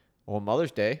Kyle on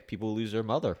Mother's Day, people lose their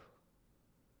mother.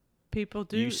 people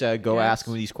do. You said go yes. ask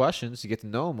them these questions to get to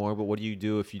know them more, but what do you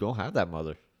do if you don't have that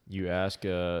mother? You ask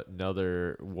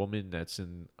another woman that's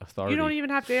in authority. You don't even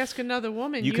have to ask another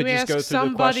woman. You could just ask go through the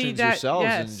somebody questions that, yourselves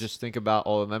yes. and just think about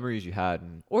all the memories you had.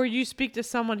 And or you speak to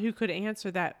someone who could answer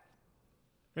that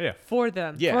Yeah. for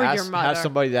them, yeah, for ask, your mother. have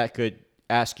somebody that could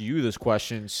ask you those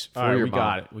questions for All right, your we mom.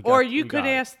 got it. Or you could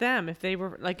ask them if they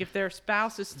were like if their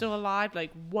spouse is still alive,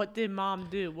 like what did mom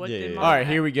do? What Yeah, did yeah, mom All right, have?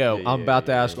 here we go. Yeah, I'm yeah, about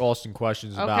to yeah, ask yeah. Austin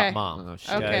questions Okay. about mom. Oh,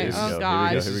 shit. Okay, Here we oh, go.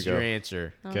 gosh. This Here we is go. your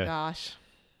answer. Oh Okay. gosh.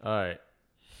 All right.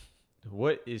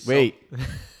 What is Wait,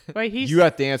 Wait, he's you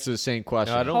have to answer the same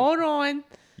question. I don't- hold on.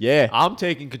 Yeah. I'm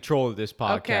taking control of this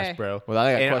podcast, Okay. bro. Well,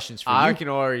 I got And questions for I you. can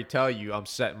already tell you I'm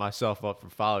setting myself up for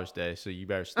Father's Day, so you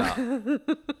better stop.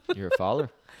 You're a father.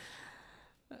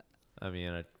 I mean,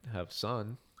 I have a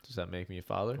son. Does that make me a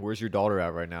father? Where's your daughter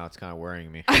at right now? It's kind of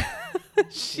worrying me.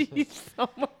 She's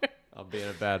somewhere. I'm being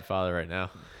a bad father right now.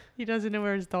 He doesn't know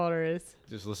where his daughter is.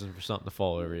 Just listen for something to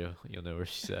fall over you. You'll know where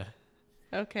she's at.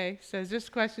 Okay, so is this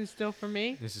question still for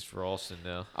me? This is for Austin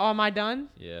now. Oh, am I done?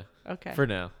 Yeah. Okay. For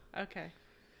now. Okay.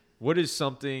 What is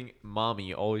something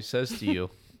mommy always says to you?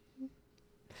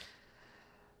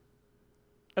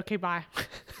 Okay, bye.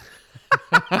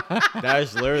 That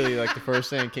is literally like the first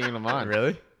thing that came to mind.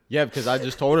 Really? Yeah, because I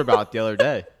just told her about it the other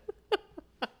day.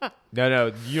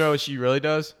 No. You know what she really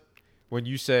does? When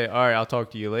you say, all right, I'll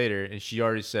talk to you later, and she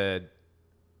already said,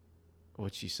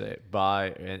 what'd she say?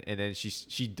 Bye. And then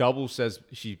she double says,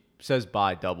 she says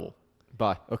bye double.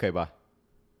 Bye. Okay, bye.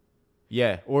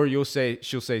 Yeah. Or she'll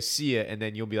say, see ya, and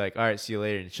then you'll be like, all right, see you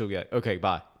later. And she'll be like, okay,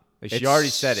 bye. Like she It's already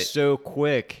said it. so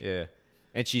quick. Yeah.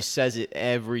 And she says it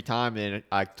every time. And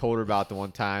I told her about the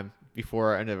one time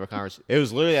before I ended a conversation. It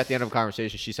was literally at the end of a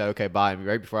conversation. She said, okay, bye. And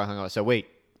right before I hung up, I said, wait.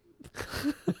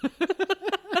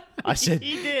 I said,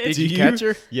 He did. Did do you catch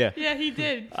her? Yeah. Yeah, he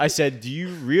did. I said, do you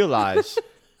realize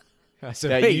I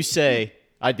said, that wait. you say,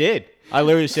 I did. I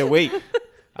literally said, wait.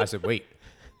 I said, wait.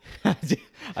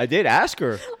 I did ask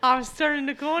her. I was turning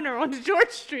the corner on George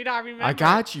Street. I remember. I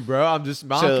got you, bro. I'm just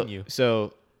mocking you.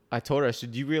 So I told her, I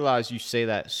said, do you realize you say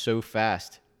that so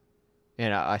fast?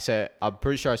 And I said, I'm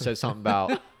pretty sure I said something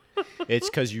about it's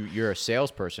because you're a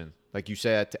salesperson. Like you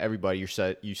say that to everybody. You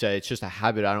said it's just a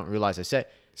habit. I don't realize I said.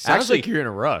 Sounds like you're in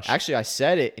a rush. Actually, I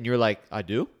said it, and you're like, I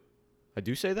do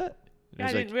say that. And Yeah, I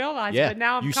was didn't like, realize, yeah, but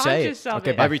now I'm you say conscious it. of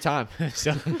Okay, it. bye. Every time.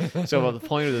 so the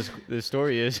point of this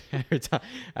story is every time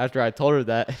after I told her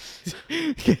that,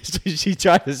 she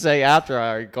tried to say after I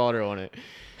already called her on it.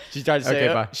 She tried to say,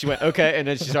 Okay, bye. She went, okay, and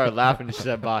then she started laughing and she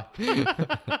said, bye.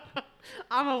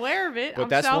 I'm aware of it. But I'm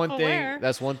that's one self-aware. thing.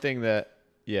 That's one thing that,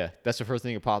 yeah, that's the first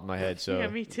thing that popped in my head. So Yeah,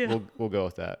 me too. We'll go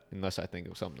with that unless I think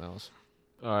of something else.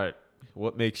 All right.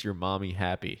 What makes your mommy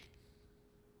happy?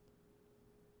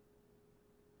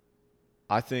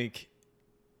 I think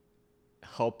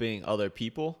helping other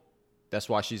people. That's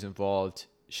why she's involved.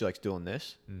 She likes doing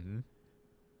this. Mm-hmm.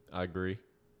 I agree.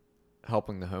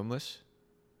 Helping the homeless.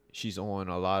 She's on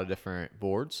a lot of different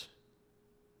boards.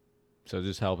 So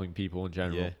just helping people in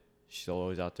general. Yeah, she's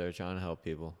always out there trying to help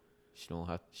people. She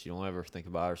don't ever think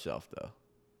about herself though.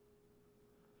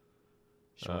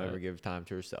 She don't ever give time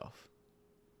to herself.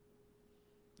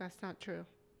 That's not true.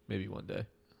 Maybe one day.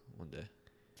 One day.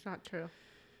 It's not true.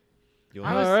 You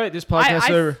I want was- All right. This podcast's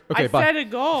over. Okay, I bye. set a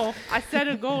goal. I set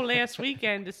a goal last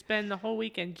weekend to spend the whole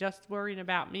weekend just worrying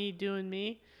about me doing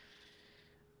me.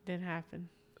 Didn't happen.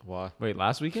 why? Wait,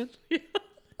 last weekend?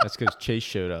 That's because Chase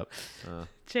showed up.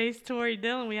 Chase, Tori,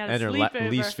 Dylan, we had a And her sleepover.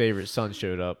 least favorite son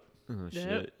showed up. Oh, Nope.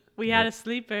 shit. We had a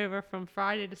sleepover from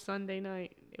Friday to Sunday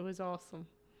night. It was awesome.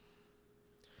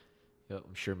 Yep,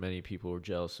 I'm sure many people were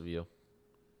jealous of you.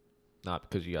 Not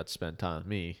because you got to spend time with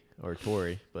me or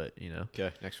Tori, but you know.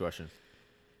 Okay, next question.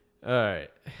 All right.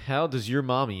 How does your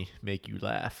mommy make you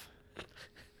laugh?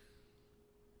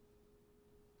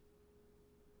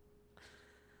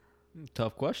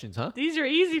 Tough questions, huh? These are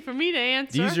easy for me to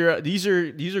answer. These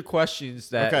are questions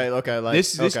that Okay. Like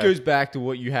this okay. goes back to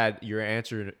what you had your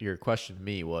answer your question to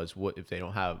me was what if they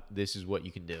don't have this is what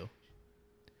you can do.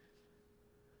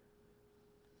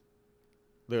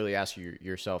 Literally ask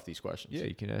yourself these questions. Yeah,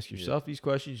 you can ask yourself these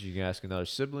questions. You can ask another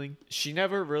sibling. She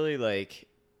never really like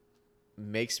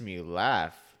makes me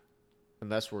laugh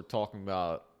unless we're talking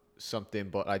about something,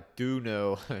 but I do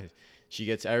know she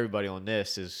gets everybody on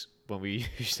this is when we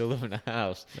used to live in a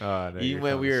house. Even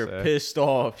when we were pissed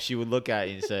off, she would look at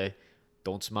you and say,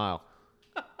 "Don't smile.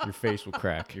 your face will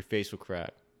crack. Your face will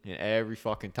crack." And every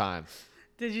fucking time.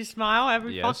 Did you smile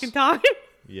every Yes. fucking time?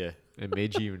 Yeah. It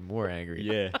made you even more angry.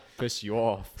 Yeah. Piss you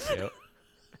off. Yep.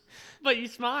 But you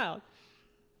smiled.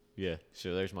 Yeah.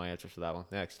 So there's my answer for that one.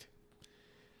 Next.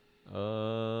 Let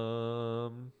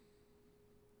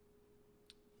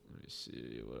me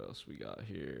see what else we got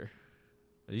here.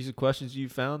 Are these the questions you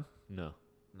found? No.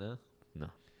 No. No.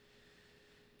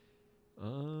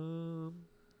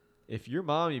 If your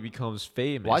mommy becomes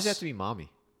famous, Why does it have to be mommy?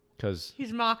 Because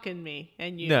He's mocking me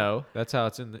and you. no, that's how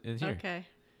it's in here. Okay.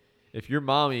 If your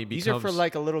mommy becomes, These are for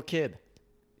like a little kid.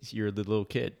 you're the little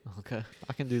kid. Okay.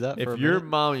 I can do that for If a your minute.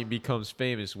 mommy becomes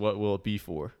famous, what will it be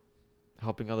for?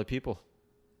 Helping other people.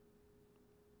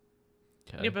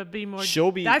 Yeah, but be more.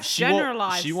 She'll be That's she won't-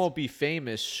 generalized. She won't be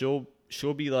famous. She'll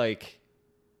be like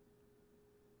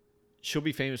she'll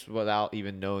be famous without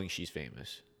even knowing she's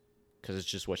famous. Cuz it's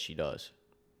just what she does.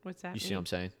 What's that? You see what I'm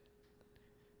saying?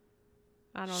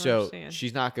 I don't So understand.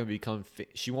 she's not going to become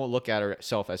she won't look at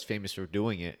herself as famous for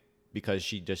doing it because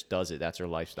she just does it. That's her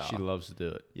lifestyle. She loves to do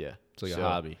it. yeah. It's like So, a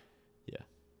hobby. Yeah.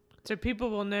 So people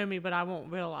will know me, but I won't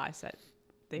realize that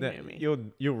they know me.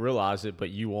 You'll realize it, but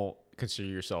you won't consider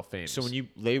yourself famous. So when you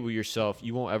label yourself,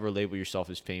 you won't ever label yourself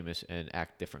as famous and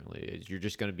act differently. You're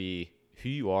just going to be who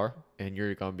you are, and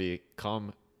you're going to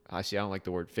become. I don't like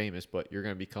the word famous, but you're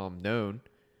going to become known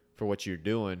for what you're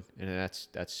doing, and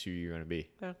that's who you're going to be.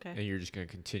 Okay. and you're just gonna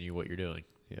continue what you're doing.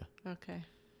 Yeah. Okay.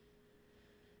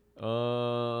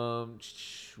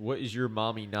 What is your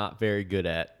mommy not very good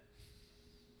at?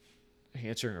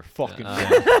 Answering her fucking.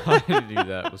 I knew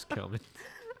that was coming.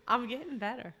 I'm getting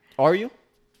better. Are you?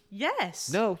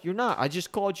 Yes. No, you're not. I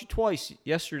just called you twice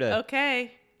yesterday.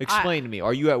 Okay. Explain to me.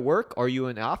 Are you at work? Are you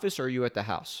in the office? Or are you at the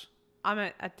house? I'm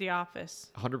at the office.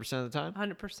 100% of the time?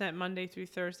 100% Monday through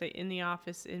Thursday in the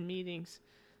office in meetings.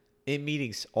 In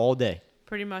meetings all day.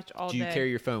 Pretty much all Do you day. carry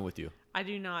your phone with you? I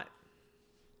do not.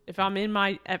 If I'm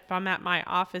at my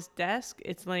office desk,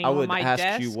 it's laying I on would my ask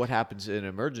desk. you what happens in an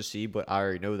emergency, but I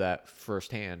already know that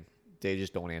firsthand. They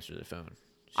just don't answer the phone.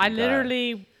 So I you gotta-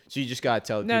 literally So you just gotta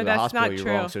tell the No, people at the that's hospital not you're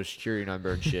wrong, true. social security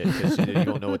number and shit, because you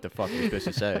don't know what the fuck you're supposed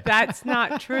to say. That's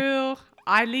not true.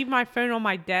 I leave my phone on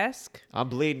my desk. I'm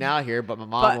bleeding out here, but my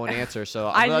mom But won't answer, so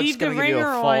I I'm not leave just gonna the give you a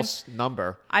ringer on. false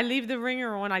number. I leave the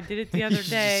ringer on. I did it the You other should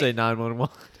day. just say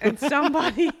 911. And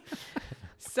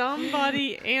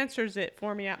somebody answers it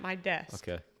for me at my desk.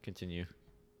 Okay, continue.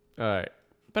 All right.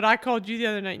 But I called you the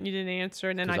other night and you didn't answer,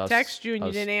 and then 'Cause I I was- text you and I you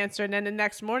was- didn't answer, and then the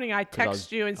next morning I 'Cause I was-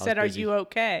 text you and I was said, "Are busy. you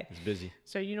okay?" He's busy.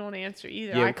 So you don't answer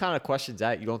either. Yeah, I- what kind of questions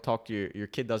that? You don't talk to your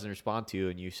kid doesn't respond to you,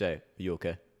 and you say, "Are you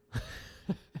okay?"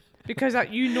 because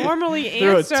you normally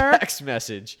Through a answer. text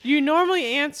message. You normally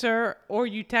answer, or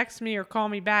you text me or call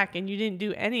me back, and you didn't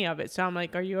do any of it. So I'm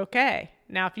like, "Are you okay?"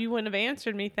 Now, if you wouldn't have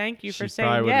answered me, thank you for She saying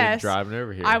probably would've been yes. driving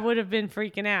over here. I would have been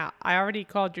freaking out. I already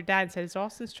called your dad and said, "Is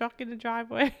Austin's truck in the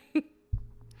driveway?"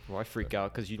 Well, I freak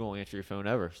out because you don't answer your phone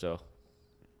ever. So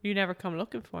You never come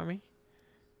looking for me,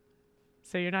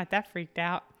 so you're not that freaked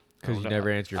out. Because you know. never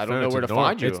answer your I phone. don't know It's where a to norm.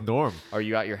 find you. It's norm. are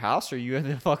you at your house or are you in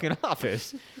the fucking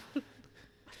office?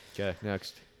 Okay,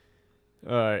 next.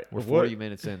 All right. We're What, 40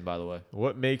 minutes in, by the way.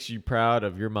 what makes you proud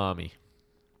of your mommy?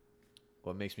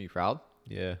 What makes me proud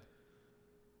Yeah.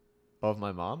 of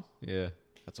my mom? Yeah.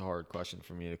 That's a hard question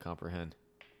for me to comprehend.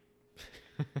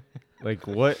 Like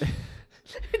what?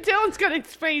 Dylan's gonna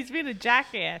explain he's being a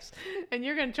jackass, and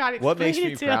you're gonna try to explain What makes it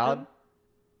me to proud? him.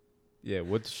 Yeah.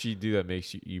 What does she do that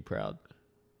makes you proud?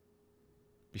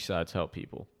 Besides help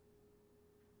people.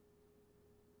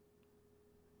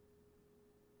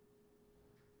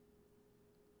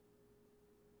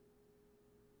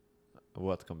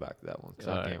 We'll have to come back to that one because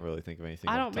I Alright. can't really think of anything.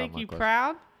 I off don't the top make of my you question.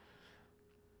 proud.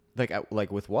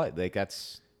 Like with what? Like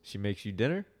that's She makes you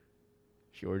dinner.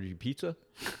 She orders you pizza.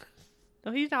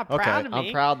 No, he's not okay. proud of me.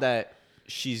 I'm proud that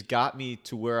she's got me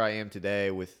to where I am today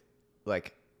with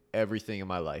like everything in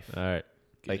my life, All right.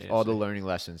 like Good all the answer. learning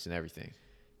lessons and everything.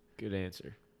 Good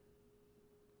answer.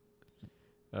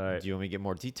 All right. Do you want me to get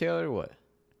more detailed or what?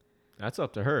 That's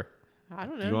up to her. I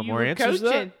don't Do know. you want more were answers to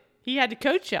that? coaching. He had to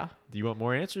coach you. Do you want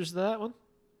more answers to that one?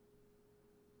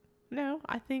 No,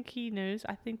 I think he knows.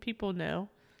 I think people know.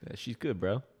 Yeah, she's good,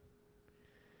 bro.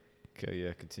 Okay,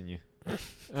 yeah, continue. All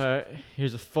right.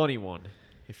 Here's a funny one.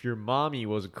 If your mommy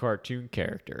was a cartoon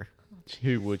character,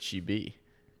 who would she be?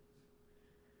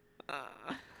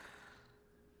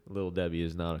 Little Debbie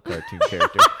is not a cartoon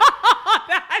character.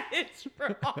 That is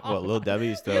wrong. What, Little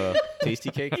Debbie's the tasty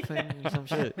cake thing or some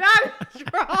shit? That is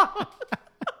wrong.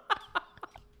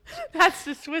 That's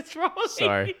the Swiss roll.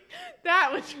 Sorry.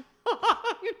 That was wrong.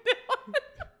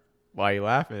 Why are you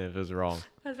laughing if it was wrong?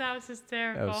 Because that was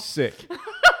hysterical. That was sick.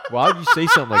 Why would you say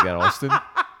something like that, Austin?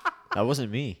 That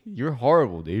wasn't me. You're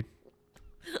horrible, dude.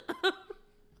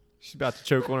 She's about to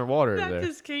choke on her water that over there.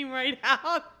 just came right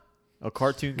out. A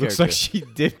cartoon Looks character. like she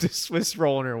dipped a Swiss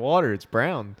roll in her water. It's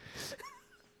brown.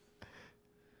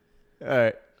 All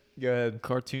right. Go ahead.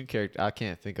 Cartoon character. I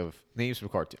can't think of names for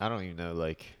cartoon. I don't even know.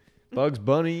 Like, Bugs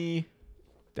Bunny,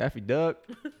 Daffy Duck,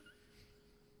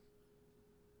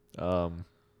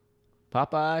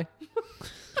 Popeye.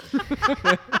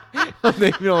 I'm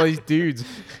naming all these dudes.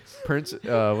 Prince.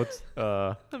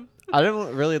 I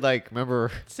didn't really like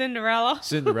remember. Cinderella.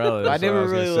 Cinderella. I that's what never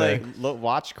was gonna really say. like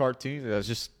watch cartoons. I was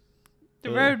just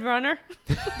The Road Runner.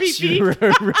 Beep, She beep.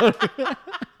 dude.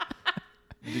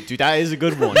 That is a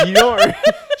good one. You know,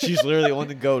 she's literally on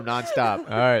the go nonstop.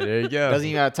 All right, there you go. Doesn't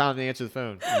even have time to answer the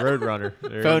phone. Roadrunner.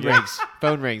 There Phone you go. rings.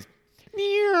 Phone rings.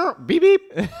 Beep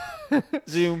beep.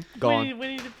 Zoom. Gone.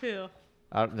 Winnie the Pooh.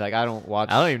 I don't watch.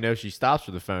 I don't even know if she stops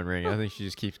for the phone ring. I think she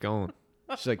just keeps going.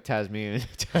 She's like Tasmanian.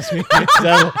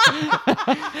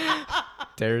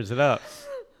 Tears it up.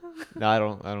 No, I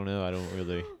don't know. I don't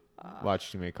really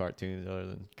watch too many cartoons other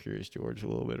than Curious George a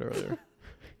little bit earlier.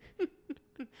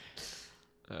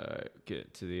 All right,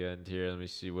 get to the end here. Let me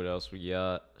see what else we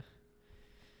got.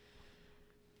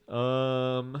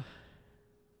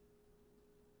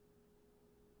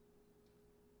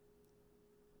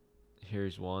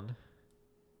 Here's one.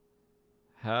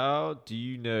 How do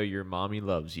you know your mommy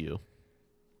loves you?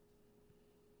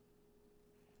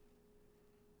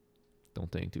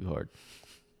 Don't think too hard.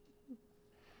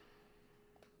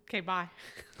 Okay, bye.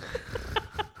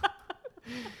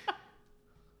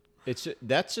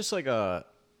 That's just like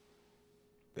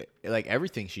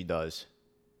everything she does.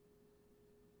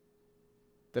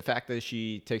 The fact that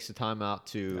she takes the time out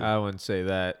to. I wouldn't say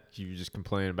that. You just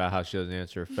complain about how she doesn't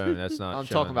answer her phone. That's not. I'm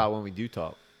showing. talking about when we do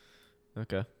talk.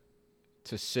 Okay.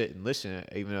 To sit and listen,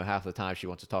 even though half the time she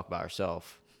wants to talk about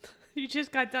herself. You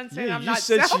just got done saying Yeah, I'm you not just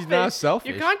said selfish. she's not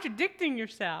selfish. You're contradicting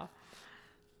yourself.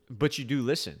 But you do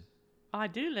listen. I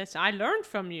do listen. I learned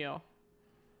from you.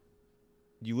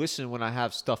 You listen when I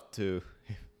have stuff to.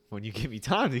 When you give me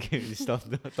time to give me stuff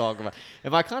to talk about.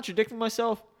 Am I contradicting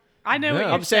myself? I know No, what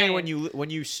you're I'm saying when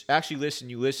you actually listen,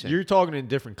 you listen. You're talking in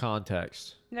different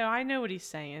contexts. No, I know what he's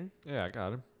saying. Yeah, I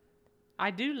got him.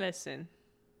 I do listen.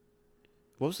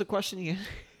 What was the question again?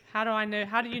 How do I know?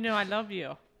 How do you know I love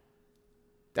you?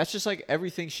 That's just like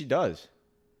everything she does.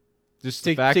 Just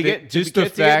To, the fact to that get just to the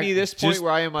get fact me to this point just,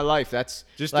 where I am in my life. That's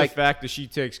just like the fact that she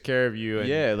takes care of you and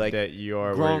Yeah, like, that you are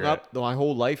where growing you're at. up my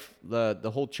whole life,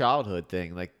 the whole childhood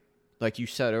thing. Like you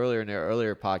said earlier in the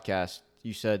earlier podcast,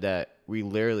 you said that we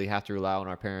literally have to rely on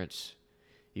our parents,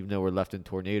 even though we're left in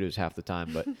tornadoes half the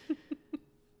time. But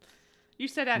You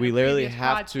said that in We a literally previous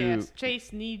have to- podcast.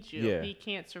 Chase needs you. Yeah. He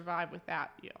can't survive without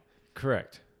you.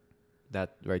 Correct.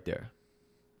 that right there,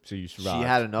 So you survived. she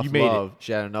had enough You made love.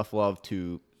 She had enough love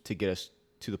to get us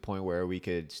to the point where we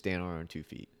could stand on our own 2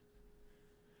 feet.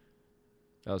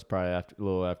 That was probably a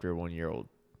little after a 1 year old.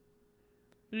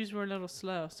 You were a little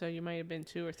slow, so you might have been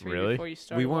 2 or 3 Really? before you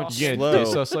started. We weren't walking. You slow. gonna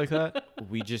diss us like that?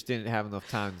 We just didn't have enough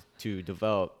time to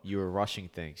develop. You were rushing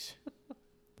things.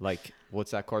 Like,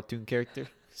 what's that cartoon character?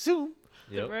 Zoom.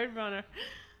 The Roadrunner.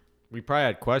 We probably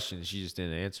had questions. She just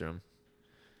didn't answer them.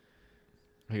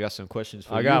 I got some questions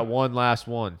for I you. got one last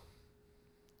one.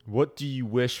 What do you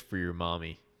wish for your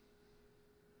mommy?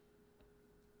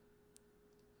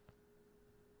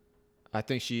 I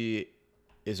think she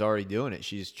is already doing it.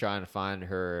 She's trying to find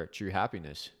her true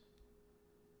happiness.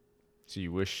 So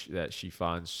you wish that she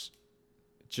finds.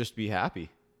 Just be happy.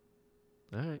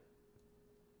 All right.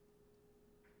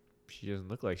 She doesn't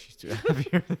look like she's too happy.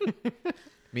 I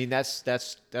mean, that's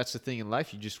the thing in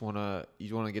life. You just wanna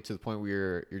get to the point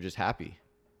where you're just happy,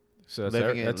 So that's,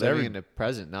 living that's living in the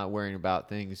present, not worrying about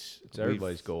things. it's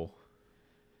everybody's goal.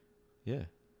 Yeah,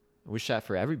 I wish that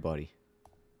for everybody.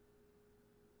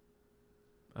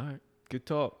 All right. Good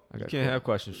talk. I You got can't have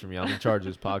questions for me. I'm in charge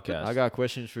of this podcast. I got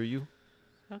questions for you.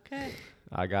 Okay.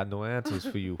 I got no answers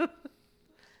for you.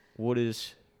 What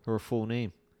is her full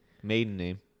name, maiden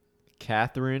name?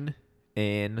 Catherine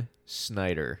Ann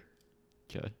Snyder.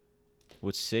 Okay.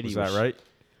 What city Was that right?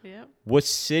 Yep. What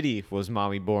city was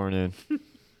mommy born in?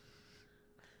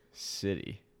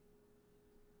 City.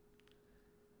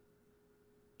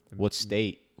 What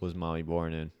state was mommy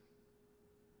born in?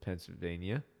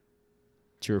 Pennsylvania.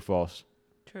 True or false?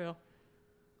 True.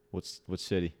 What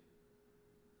city?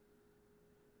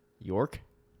 York.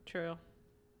 True.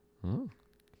 Oh.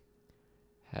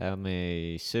 How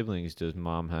many siblings does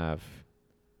mom have?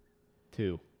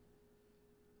 2.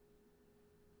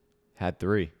 Had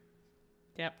 3.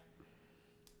 Yep.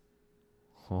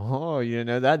 Oh, you didn't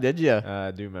know that, did you?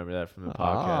 I do remember that from the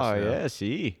podcast. Oh, now. yeah,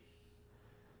 see.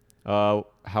 How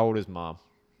old is mom?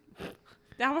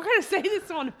 Now we're gonna say this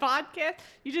on the podcast.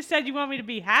 You just said you want me to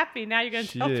be happy. Now you're gonna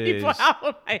She tell people is. how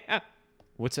old I am.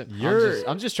 What's it? You're-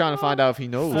 I'm just trying to find out if he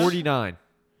knows. 49.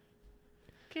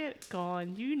 Get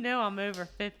going. You know I'm over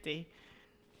 50.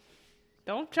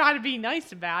 Don't try to be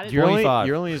nice about it. You're only, 25.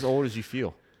 you're only as old as you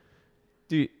feel.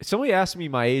 Dude, somebody asked me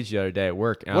my age the other day at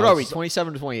work. and What I are was- we,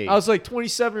 27 to 28? I was like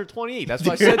 27 or 28. That's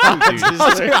what I said to you, dude. I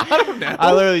was like, I don't know.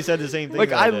 I literally said the same thing. Like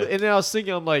the other day. and then I was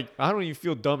thinking, I'm like, I don't even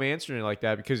feel dumb answering it like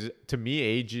that because to me,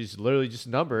 age is literally just a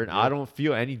number, and I don't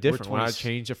feel any different when I 20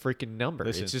 change a freaking number.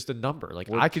 Listen, it's just a number. Like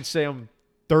we're- I could say I'm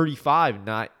 35 and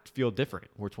not feel different.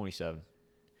 We're 27.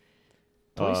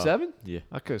 27? Yeah.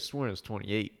 I could have sworn it was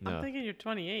 28. I'm No. thinking you're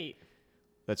 28.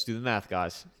 Let's do the math,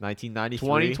 guys. 1993.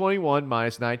 2021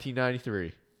 minus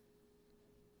 1993.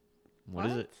 What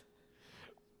is it?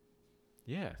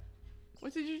 Yeah,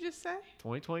 What did you just say?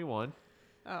 2021.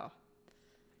 Oh.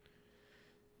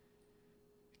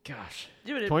 Gosh.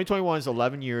 Do it. 2021 is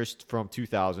 11 years from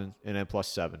 2000, and then plus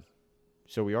 7.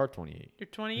 So we are 28. You're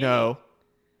 28. No.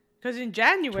 Because in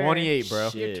January. 28, bro.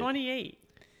 Shit. You're 28.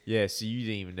 Yeah, see, you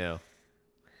didn't even know.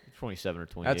 27 or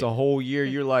 28. That's a whole year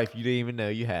of your life you didn't even know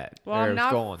you had. Well, There I'm it's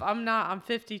not. going. I'm not. I'm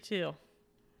 52. All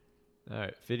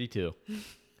right, 52.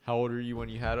 How old were you when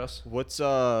you had us? What's,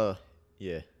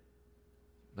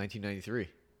 1993.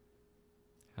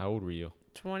 How old were you?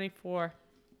 24.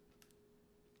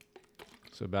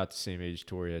 So about the same age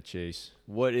Tori had Chase.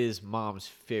 What is mom's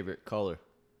favorite color?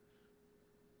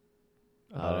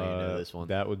 I don't even know this one.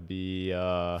 That would be.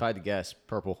 If I had to guess,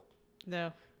 purple.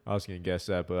 No. I was gonna guess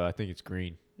that, but I think it's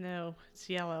green. No. It's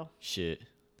yellow. Shit.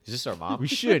 Is this our mom? We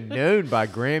should have known by I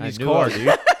Grammy's knew car, I-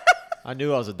 dude. I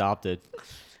knew I was adopted.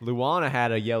 Luana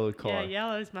had a yellow car. Yeah,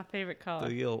 yellow is my favorite color.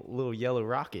 The little yellow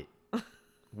rocket.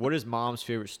 What is mom's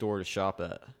favorite store to shop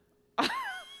at?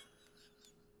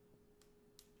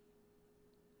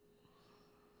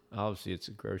 Obviously, it's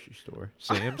a grocery store.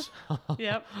 Sam's.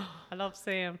 Yep. I love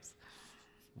Sam's.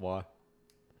 Why?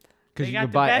 Because They you got can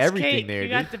the buy best everything cake. there, You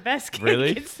dude. got the best cake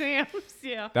Really? at Sam's.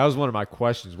 Yeah. That was one of my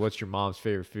questions. What's your mom's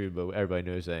favorite food? But everybody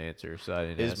knows the answer, so I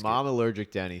didn't Is ask mom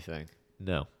allergic to anything it.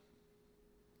 No. Are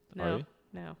No. you?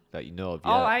 No. that you know of Oh,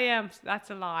 yet? I am. That's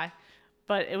a lie.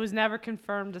 But it was never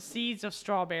confirmed. The seeds of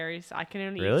strawberries. I can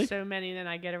only Really? eat so many, then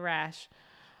I get a rash.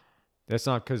 That's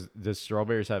not because the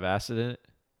strawberries have acid in it?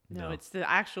 No, it's the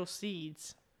actual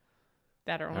seeds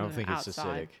that are on I don't the think it's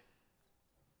outside. acidic.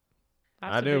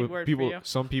 That's I a know big word people. for you.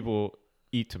 Some people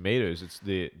eat tomatoes. It's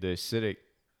the acidic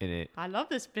in it. I love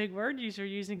this big word you're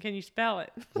using. Can you spell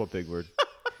it? What big word?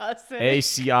 Acidic.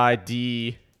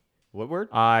 ACIDITIC. What word?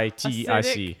 I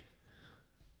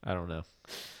don't know.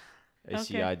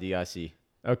 ACIDIC.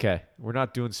 Okay, we're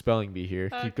not doing spelling bee here.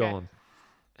 Keep Okay. going.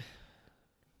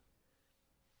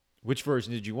 Which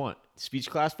version did you want? Speech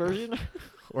class version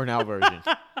or now version?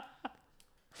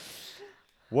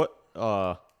 What?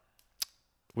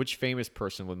 Which famous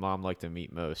person would mom like to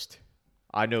meet most?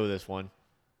 I know this one.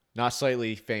 Not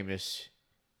slightly famous.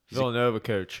 Villanova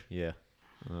coach. Yeah.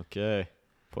 Okay.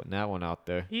 Putting that one out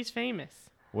there. He's famous.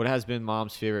 What has been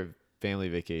mom's favorite family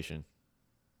vacation?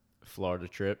 Florida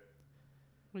trip.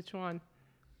 Which one?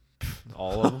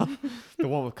 All of them. The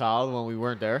one with Kyle, the one we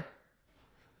weren't there.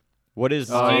 What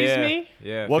is Oh, Excuse me?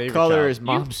 Yeah. what favorite color child. is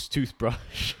mom's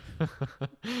toothbrush?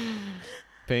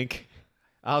 Pink.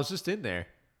 I was just in there.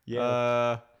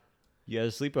 Yeah. You had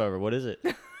a sleepover. What is it?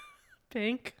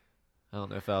 Pink. I don't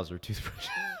know if that was her toothbrush.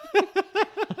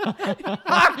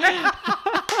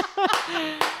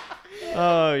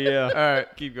 Oh yeah. All right,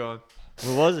 keep going.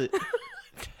 What was it?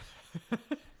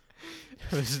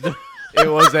 It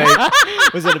was a.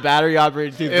 Was it a battery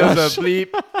operated It toothbrush? was a bleep.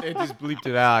 It just bleeped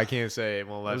it out. I can't say it. It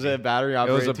won't let Was me. it a battery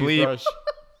was operated a bleep. toothbrush?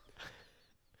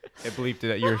 It bleeped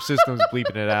it out. Your system's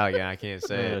bleeping it out again. I can't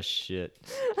say Oh it. shit.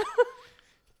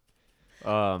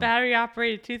 Battery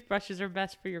operated toothbrushes are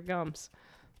best for your gums.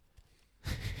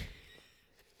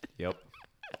 Yep.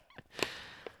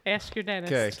 Ask your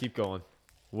dentist. Okay, keep going.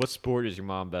 What sport is your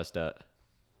mom best at?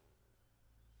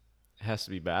 It has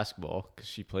to be basketball because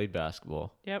she played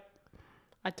basketball. Yep.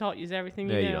 I taught you everything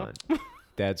No, you you know. don't.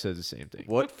 Dad says the same thing.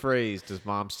 What phrase does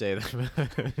mom say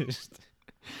the most?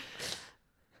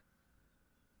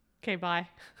 Okay, bye.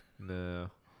 No.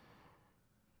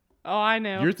 Oh, I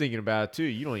know. You're thinking about it too.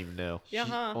 You don't even know. Yeah,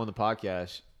 She- huh? On the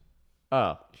podcast,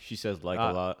 Oh. she says like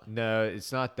a lot. No,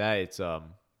 it's not that. It's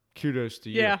kudos to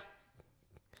you. Yeah.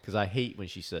 Because I hate when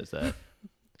she says that.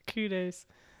 Kudos.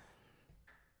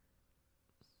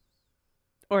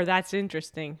 Or that's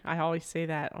interesting. I always say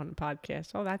that on the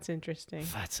podcast. Oh, that's interesting.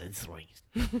 That's interesting.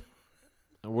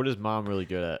 What is mom really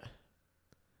good at?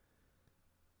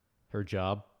 Her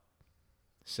job.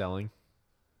 Selling.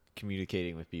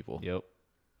 Communicating with people. Yep.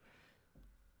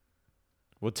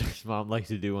 What does mom like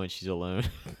to do when she's alone?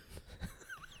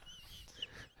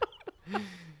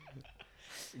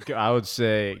 I would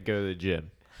say go to the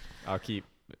gym. I'll keep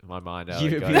my mind out.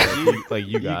 Keep of it guys PG. like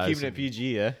you guys. keeping it and-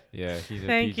 PG, yeah? Yeah, he's a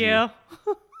Thank PG. you.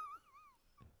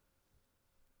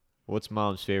 What's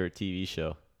mom's favorite TV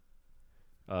show?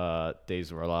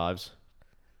 Days of Our Lives.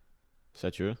 Is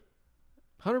that true?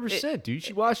 100%, dude.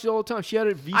 She watched it all the time. She had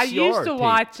a VCR. I used to tape.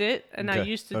 watch it and I Okay,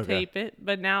 used to okay. tape it,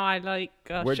 but now I like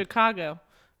Where'd- Chicago.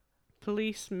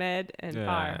 Police, med, and Yeah,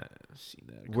 fire. I've seen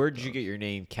that a couple Where did you times. get your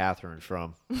name Catherine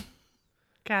from?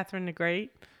 Catherine the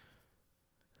Great.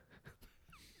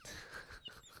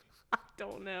 I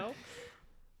don't know.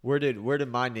 Where did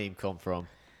my name come from?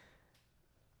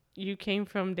 You came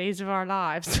from Days of Our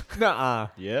Lives. Nuh-uh.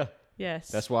 Yeah. Yes.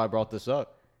 That's why I brought this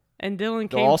up. and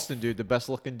Dylan The came. Austin dude, the best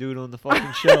looking dude on the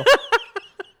fucking show.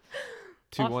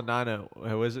 2190.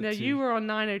 Who is it? No, you were on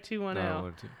 90210. No,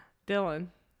 102. Dylan.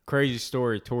 Crazy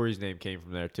story. Tori's name came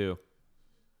from there too.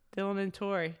 Dylan and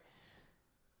Tori.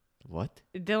 What?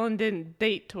 Dylan didn't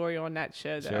date Tori on that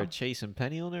show, Is there though. a Chase and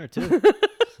Penny on there too?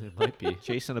 It might be.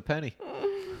 Chasing a penny.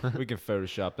 We can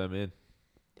Photoshop them in.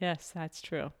 Yes, that's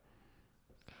true.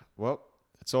 Well,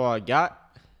 that's all I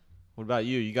got. What about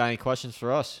you? You got any questions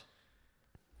for us?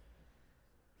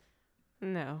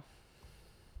 No.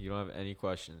 You don't have any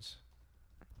questions.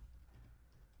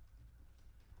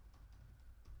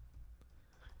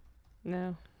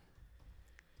 No.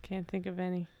 Can't think of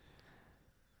any.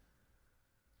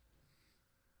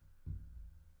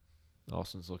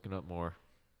 Austin's looking up more.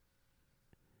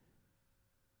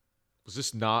 Was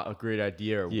this not a great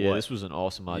idea or Yeah, what? this was an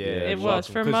awesome idea. Yeah, It it's was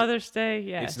awesome, for 'cause Mother's Day,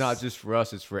 yes. It's not just for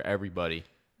us, it's for everybody.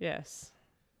 Yes.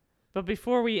 But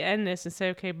before we end this and say,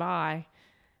 okay, bye,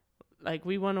 like,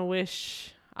 we want to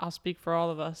wish, I'll speak for all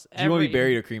of us. Do you want to be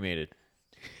buried or cremated?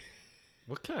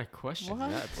 What kind of question What?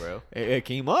 is that, bro? It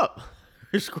came up.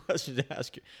 There's a question to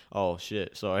ask you. Oh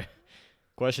shit! Sorry.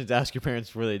 Questions to ask your parents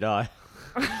before they die.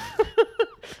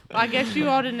 I guess you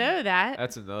ought to know that.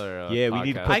 That's another. Yeah, we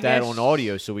need to podcast. put I that guess- on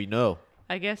audio so we know.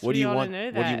 I guess What do we you ought want? to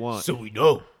know that. What do you want? So we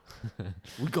know.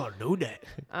 We gotta know that.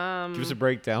 Give us a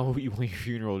breakdown. What you want your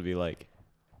funeral to be like?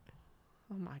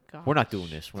 Oh my god. We're not doing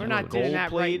this. We're not doing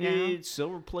that right now.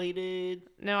 silver plated.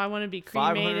 No, I want to be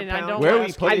 500 cremated, and I pound don't. Where are we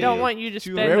want, I putting don't it? want you to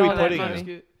Two- spend where are we all that putting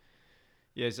money. it?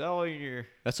 Yeah, is that all in your?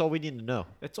 That's all we need to know.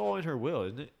 That's all in her will,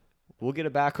 isn't it? We'll get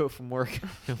a backhoe from work.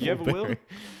 Do you have a will?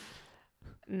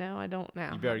 No, I don't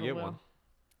now. You better I get will. one.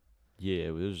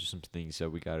 Yeah, well, those are some things that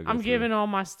we gotta go I'm through. giving all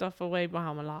my stuff away while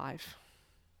I'm alive,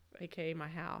 aka my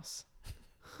house.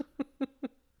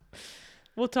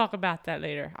 We'll talk about that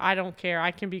later. I don't care.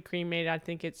 I can be cremated. I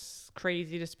think it's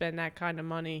crazy to spend that kind of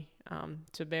money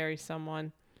to bury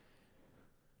someone.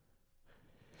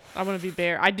 I want to be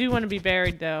buried. I do want to be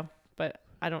buried though, but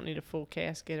I don't need a full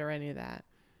casket or any of that.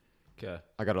 Okay,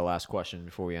 I got a last question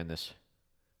before we end this.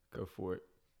 go for it.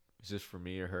 Is this for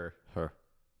me or her? Her.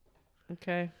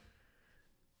 Okay.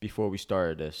 Before we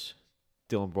started this,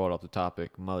 Dylan brought up the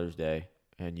topic Mother's Day,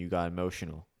 and you got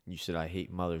emotional. You said, "I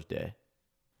hate Mother's Day."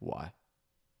 Why?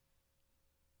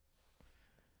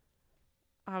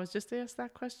 I was just asked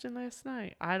that question last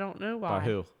night. I don't know why. By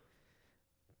who?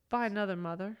 By another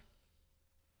mother.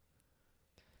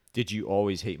 Did you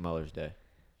always hate Mother's Day?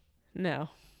 No.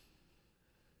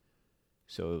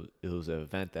 So it was an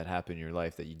event that happened in your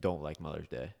life that you don't like Mother's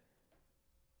Day.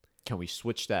 Can we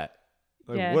switch that?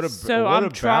 Like, Yes. what So what I'm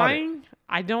about it? trying.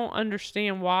 I don't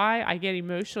understand why I get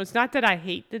emotional. It's not that I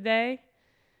hate the day.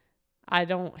 I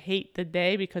don't hate the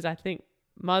day because I think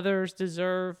mothers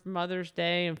deserve Mother's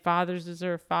Day and fathers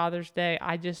deserve Father's Day.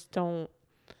 I just don't.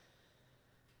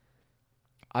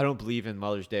 I don't believe in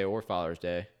Mother's Day or Father's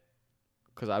Day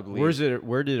because I believe.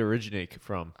 Where did it originate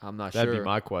from? I'm not That'd sure. be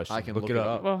my question. I can look look it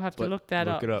up. We'll have to but look that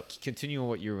Look up. it up Continue on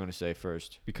what you were going to say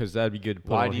first. because that'd be good to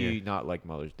put Why on do here. you not like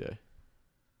Mother's Day?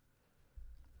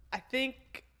 I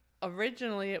think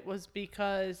originally it was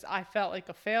because I felt like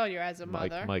a failure as a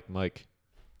mother. Mike.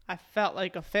 I felt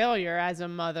like a failure as a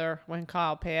mother when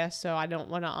Kyle passed, so I don't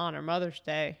want to honor Mother's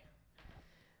Day.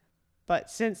 But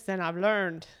since then, I've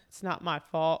learned it's not my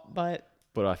fault. But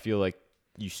But I feel like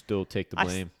you still take the I s-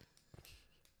 blame.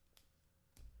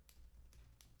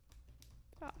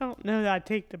 I don't know that I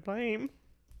take the blame.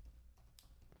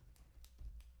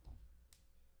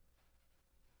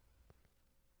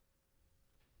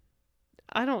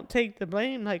 I don't take the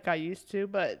blame like I used to,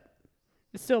 but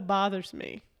it still bothers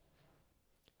me.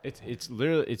 It's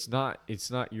literally it's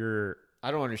not your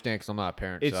I don't understand because I'm not a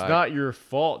parent. it's so not your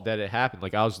fault that it happened.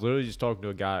 Like I was literally just talking to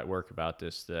a guy at work about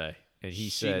this today, and he she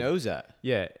said, knows that.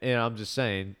 "Yeah," and I'm just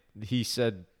saying. He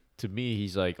said to me,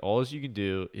 he's like, "All you can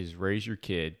do is raise your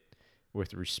kid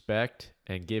with respect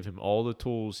and give him all the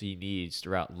tools he needs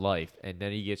throughout life, and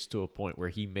then he gets to a point where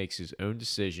he makes his own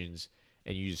decisions,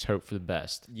 and you just hope for the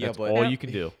best. Yeah, That's but- all Yep. you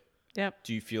can do." Yep.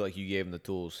 Do you feel like you gave him the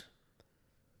tools?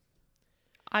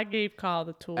 I gave Kyle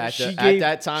the tools. At, She the, gave- at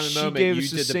that time and she moment, gave you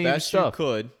us the did the same best stuff. you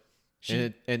could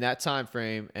She- in that time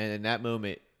frame and in that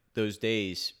moment, those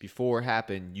days before it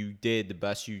happened, you did the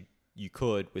best you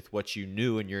could with what you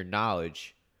knew and your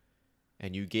knowledge,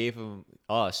 and you gave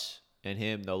us and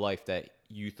him the life that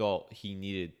you thought he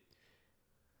needed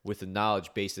with the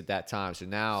knowledge based at that time. So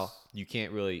now you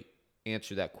can't really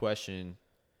answer that question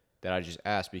that I just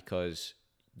asked because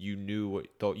you knew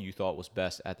what you thought was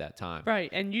best at that time. Right,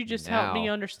 and you just helped me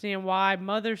Now- understand why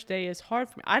Mother's Day is hard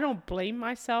for me. I don't blame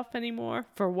myself anymore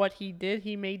for what he did.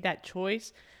 He made that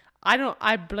choice.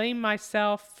 I blame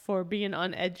myself for being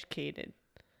uneducated.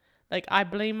 Like I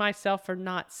blame myself for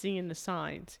not seeing the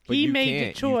signs. But He you made the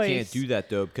can't- choice. You can't do that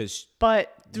though because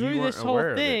But You through weren't this whole aware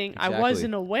of it. thing, I Exactly.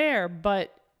 wasn't aware,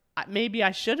 but maybe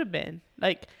I should have been.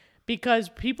 Like, because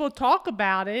people talk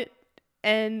about it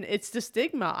and it's the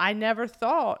stigma. I never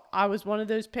thought I was one of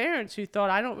those parents who thought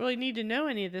I don't really need to know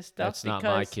any of this stuff. That's not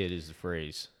because my kid, is the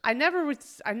phrase. I never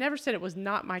said it was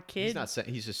not my kid. he's not saying,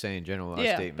 he's just saying generalized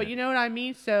yeah, statement. but you know what I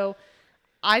mean? So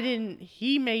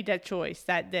he made that choice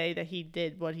that day that he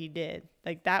did what he did.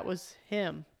 Like that was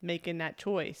him making that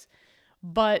choice.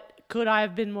 But could I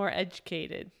have been more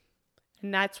educated?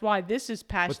 And that's why this is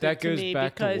passionate But that to goes me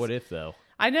back because to what if though.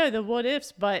 I know the what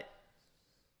ifs, but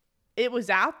it was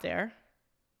out there.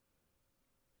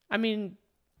 I mean,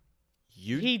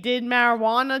 he did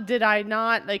marijuana. Did I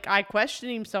not? Like I question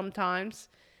him sometimes.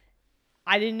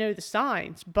 I didn't know the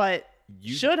signs, but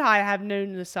should I have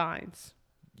known the signs?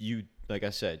 you like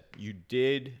I said, you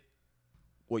did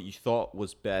what you thought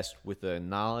was best with the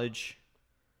knowledge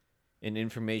and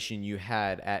information you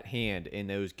had at hand in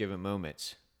those given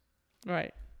moments.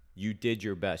 Right. You did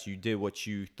your best. You did what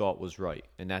you thought was right,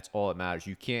 and that's all that matters.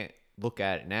 You can't look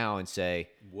at it now and say,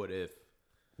 What if?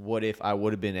 what if I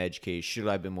would have been educated? Should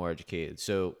I have been more educated?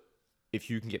 So if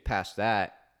you can get past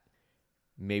that,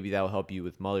 maybe that will help you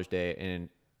with Mother's Day. And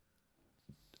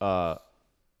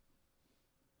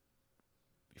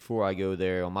before I go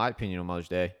there, on my opinion on Mother's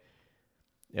Day,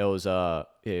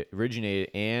 it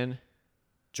originated Anne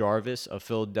Jarvis of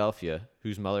Philadelphia,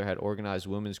 whose mother had organized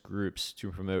women's groups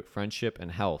to promote friendship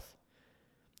and health.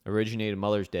 Originated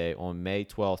Mother's Day on May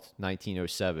 12th,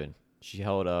 1907. She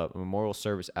held a memorial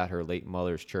service at her late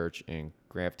mother's church in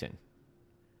Grafton.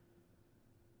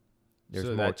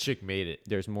 So that chick made it.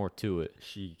 There's more to it.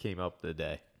 She came up the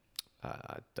day.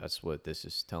 That's what this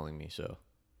is telling me. So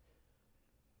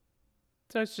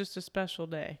it's just a special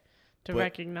day to But-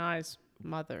 recognize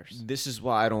mothers. this is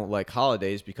why I don't like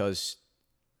holidays, because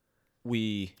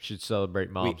we Should celebrate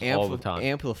moms we all the time.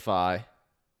 amplify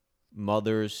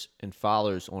mothers and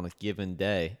fathers on a given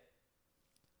day.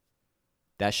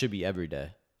 That should be every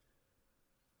day.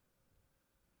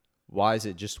 Why is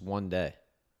it just one day?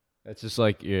 That's just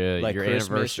like your Christmas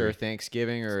anniversary. or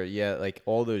Thanksgiving or like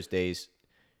all those days.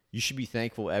 You should be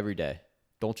thankful every day.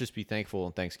 Don't just be thankful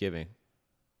on Thanksgiving.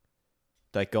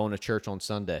 Like going to church on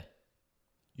Sunday.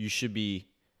 You should be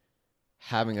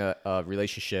having a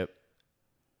relationship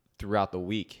throughout the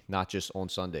week, not just on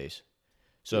Sundays.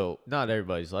 So Not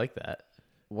everybody's like that.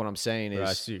 what I'm saying But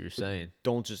I is, see what you're saying.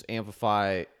 don't just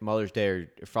amplify Mother's Day or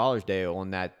Father's Day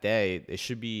on that day. It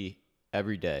should be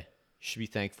every day. You should be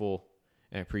thankful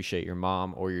and appreciate your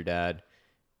mom or your dad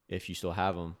if you still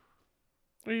have them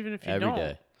Or even if you every don't.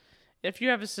 day. If you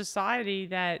have a society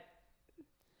that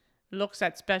looks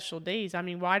at special days, I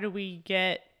mean, why do we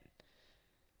get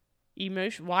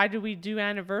emotion? Why do we do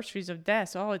anniversaries of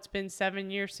deaths? Oh, it's been 7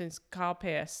 years since Kyle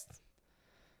passed.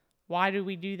 Why do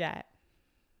we do that?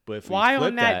 But if Why we flip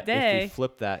on that if day- we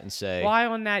flip that and say Why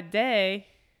on that day?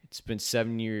 it's been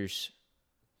 7 years,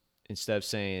 instead of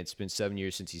saying it's been 7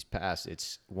 years since he's passed,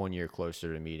 it's 1 year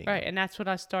closer to meeting. Right, and that's what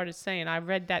I started saying. I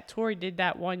read that Tori did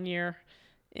that 1 year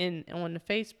on the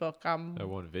Facebook. That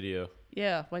one video.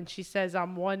 Yeah, when she says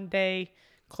I'm 1 day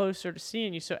closer to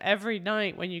seeing you. So every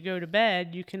night when you go to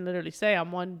bed, you can literally say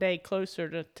I'm 1 day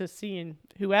closer to seeing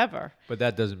whoever. But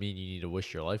that doesn't mean you need to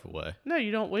wish your life away. No,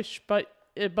 you don't wish, but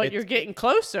you're getting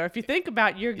closer. If you think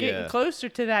about it, you're getting Yeah. closer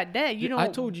to that day. You don't. I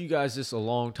told you guys this a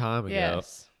long time ago.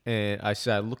 Yes. And I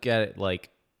said, I look at it like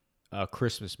a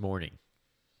Christmas morning.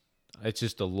 It's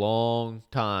just a long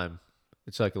time.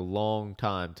 It's like a long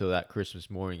time till that Christmas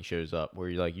morning shows up, where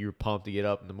you're pumped to get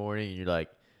up in the morning and you're like,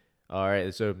 all right,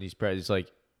 let's open these presents. Like,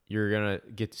 you're going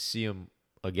to get to see them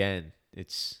again.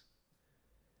 That's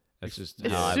just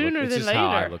It's how I sooner look, it's than just later. how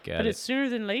I look at but it. it's sooner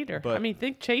than later. I But- mean,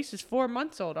 think Chase is 4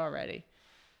 months old already.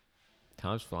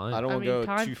 Time's flying. I don't want to mean, go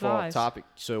time too far off flies. topic.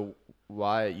 So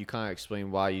why you kind of explain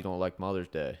why you don't like Mother's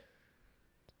Day?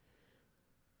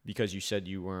 Because you said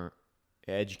you weren't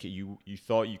educated. You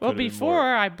thought you could. Well, been before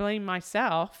more. I blame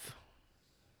myself,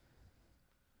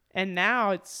 and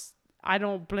now I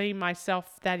don't blame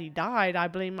myself that he died. I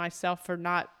blame myself for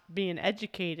not being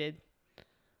educated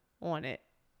on it,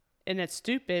 and it's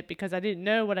stupid because I didn't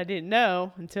know what I didn't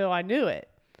know until I knew it.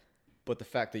 But the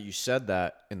fact that you said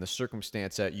that and the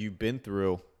circumstance that you've been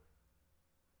through,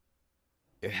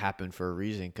 it happened for a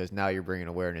reason. Because now you're bringing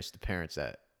awareness to parents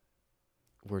that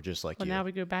we're just like Well, you. now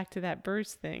we go back to that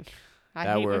Bruce thing. I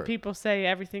That hate when we're- people say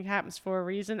everything happens for a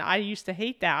reason. I used to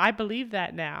hate that. I believe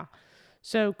that now.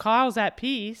 So Kyle's at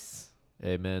peace.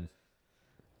 Amen.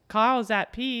 Kyle's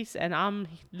at peace, and I'm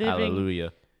living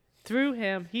Hallelujah. through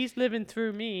him. He's living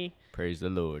through me Praise the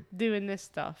Lord. doing this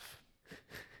stuff.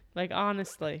 Like,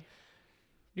 honestly,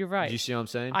 you're right. Do you see what I'm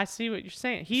saying? I see what you're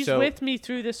saying. He's So- with me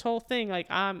through this whole thing. Like,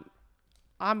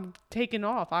 I'm taking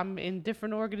off. I'm in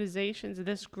different organizations.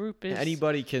 This group is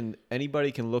anybody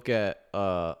can look at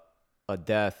a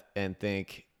death and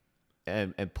think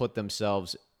and put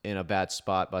themselves in a bad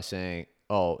spot by saying,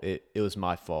 oh, it was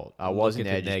my fault, I Look wasn't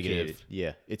at the educated. negative.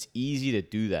 Yeah, it's easy to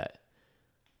do that,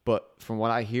 but from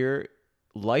what I hear,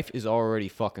 life is already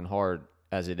fucking hard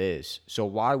as it is. So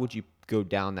why would you go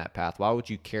down that path? Why would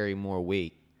you carry more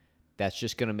weight? That's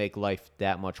just going to make life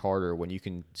that much harder when you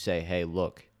can say, hey,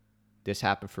 look, this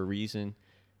happened for a reason.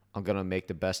 I'm going to make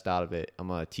the best out of it. I'm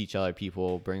going to teach other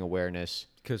people, bring awareness.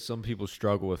 Because some people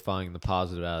struggle with finding the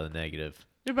positive out of the negative.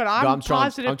 Yeah, but I'm a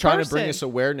positive I'm trying person. to bring this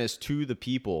awareness to the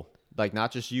people, like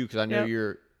not just you, because I know Yep.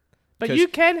 you're. But 'cause- you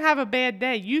can have a bad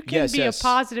day. You can Yes, be yes. a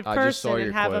positive I just saw person your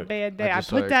and have a quote. bad I day. I just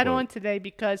saw put your that quote. on today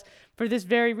because for this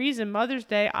very reason, Mother's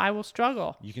Day, I will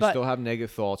struggle. You can But still have negative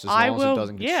thoughts as I long will, as it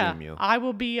doesn't consume you. I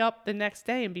will be up the next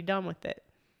day and be done with it.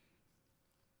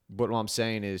 But what I'm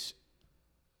saying is,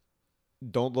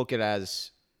 don't look at it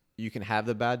as you can have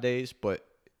the bad days, but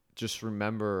just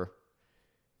remember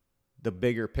the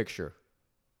bigger picture.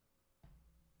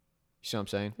 You see what I'm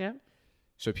saying? Yeah.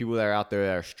 So people that are out there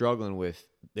that are struggling with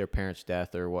their parents'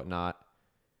 death or whatnot,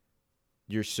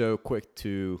 you're so quick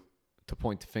to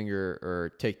point the finger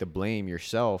or take the blame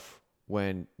yourself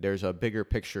when there's a bigger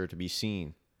picture to be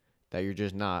seen that you're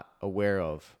just not aware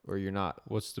of, or you're not.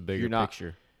 What's the bigger You're not-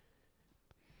 picture?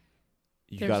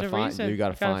 You There's gotta a find. reason. You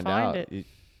gotta You gotta find find out. it.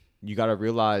 You gotta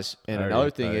realize. And I already- another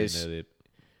thing I already is, know that.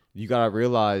 you gotta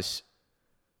realize,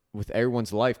 with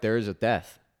everyone's life, there is a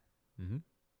death. Mhm.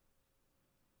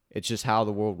 It's just how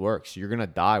the world works. You're gonna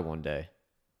die one day,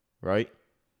 right?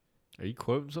 Are you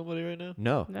quoting somebody right now?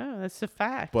 No, No, that's a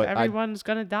fact. But Everyone's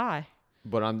gonna die.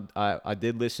 but I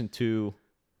did listen to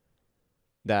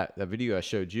that video I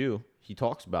showed you. He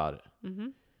talks about it. Mm-hmm.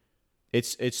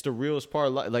 It's the realest part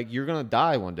of life. Like, you're gonna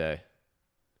die one day,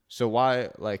 so why,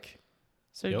 like,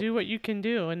 So Yep. do what you can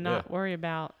do and not Yeah. worry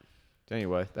about.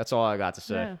 anyway, that's all I got to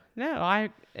say. No,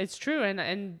 it's true,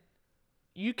 and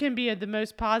you can be the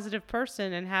most positive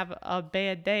person and have a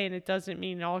bad day, and it doesn't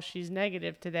mean she's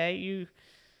negative today.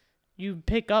 You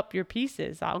pick up your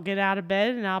pieces. I'll get out of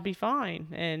bed and I'll be fine.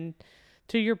 And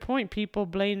to your point, people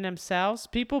blame themselves.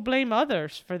 People blame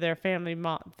others for their family,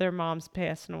 their moms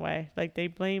passing away. Like, they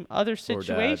blame other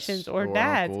situations or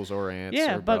dads. uncles or aunts,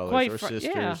 Yeah, or but brothers quite or sisters.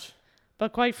 yeah.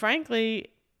 But quite frankly,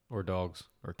 Or dogs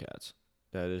or cats?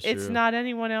 That is it's true. not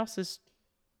anyone else's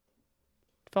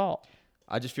fault.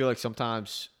 I just feel like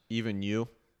sometimes even you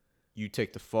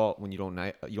take the fault when you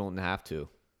don't have to.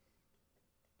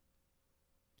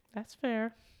 That's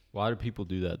fair. Why do people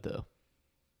do that though?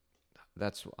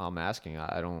 That's what I'm asking.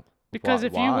 I don't. Because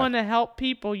if you why? want to help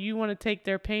people, you want to take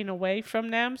their pain away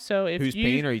from them. So if Whose you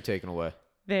pain are you taking away?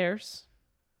 theirs,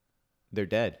 They're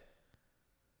dead.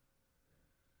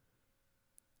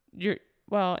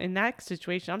 well, in that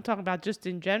situation, I'm talking about just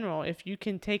in general. If you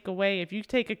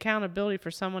take accountability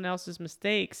for someone else's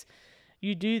mistakes,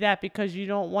 you do that because you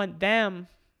don't want them.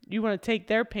 You want to take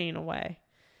their pain away.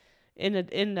 In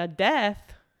a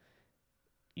death,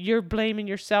 you're blaming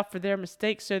yourself for their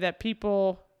mistakes so that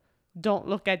people don't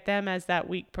look at them as that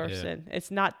weak person.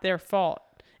 It's not their fault.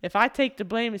 If I take the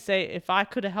blame and say, if I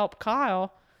could have helped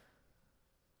Kyle,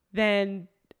 then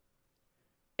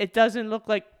it doesn't look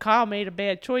like Kyle made a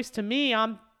bad choice. To me,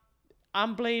 I'm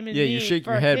blaming Yeah, me you're shaking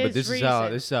for your head, his but this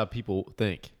reason. is how people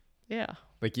think. Yeah.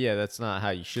 Like, yeah, that's not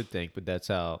how you should think, but that's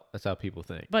how people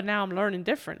think. But now I'm learning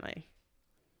differently.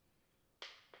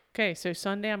 Okay, so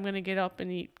Sunday I'm going to get up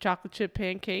and eat chocolate chip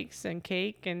pancakes and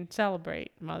cake and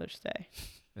celebrate Mother's Day.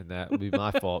 And that would be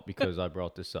my fault because I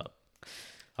brought this up.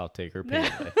 I'll take her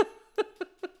pain away.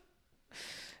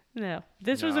 No,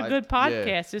 this No, was a I- good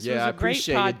yeah. this was Yeah, I a great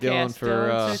appreciate you, podcast, Dylan, for,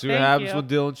 Dylan, so See what thank happens you. when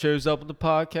Dylan shows up on the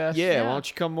podcast? Yeah, Yeah. why don't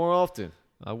you come more often?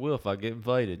 I will if I get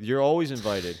invited. You're always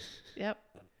invited. Yep.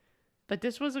 But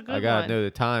this was a good I gotta one. know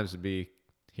the times to be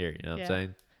here. You know what Yeah. I'm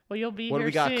saying? Well, you'll be What here do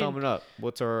we got soon. coming up?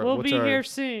 What's our We'll what's be our here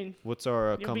soon. what's our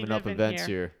You'll be coming up living events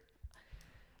here. here?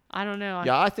 I don't know.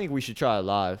 Yeah, I think we should try it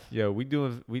live. Yeah, we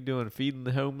doing feeding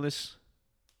the homeless.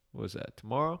 What was that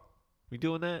tomorrow? We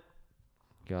doing that?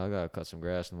 Yeah, I gotta cut some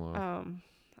grass tomorrow.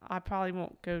 I probably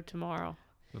won't go tomorrow.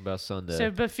 What about Sunday? So,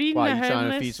 but feeding Why, the you homeless.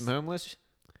 trying to feed some homeless?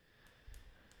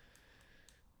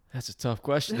 That's a tough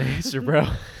question to answer, bro.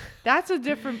 That's a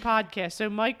different podcast. So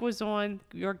Mike was on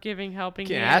Your Giving Helping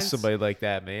Can't Hands. ask somebody like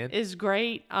that, man. Is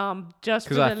great. Just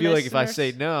Because for I the feel like if I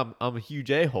listeners- say no, I'm a huge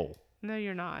a-hole. no,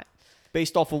 you're not.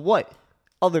 Based off of what?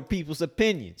 Other people's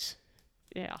opinions.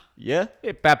 Yeah, Yeah?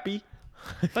 Hey, pappy.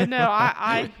 but no,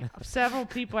 I several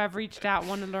people have reached out,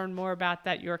 want to learn more about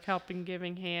that Your Helping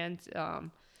Giving Hands.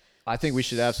 I think we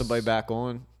should have somebody back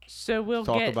on, So we'll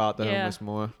talk get about the yeah, homeless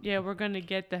more. Yeah, we're gonna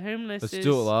get the homeless. Let's is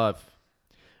do it live.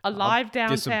 Alive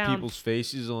downtown. Get some people's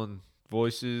faces on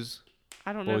voices.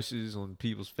 I don't know. Voices on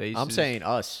people's faces. I'm saying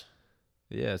us.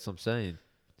 Yeah, that's what I'm saying.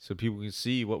 So people can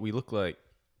see what we look like.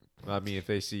 I mean, if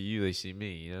they see you, they see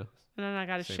me, you know? And then I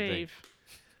gotta Same thing. shave.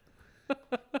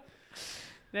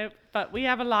 Nope. But we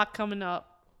have a lot coming up.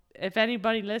 If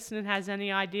anybody listening has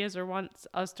any ideas or wants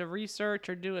us to research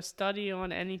or do a study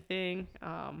on anything,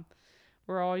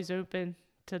 we're always open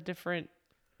to different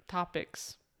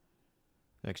topics.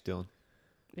 Thanks, Dylan.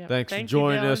 Yeah. Thanks Thank for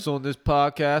joining you, Dylan. us on this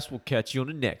podcast. We'll catch you on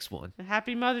the next one. And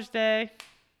Happy Mother's Day.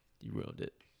 You ruined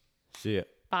it. See ya.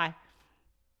 Bye.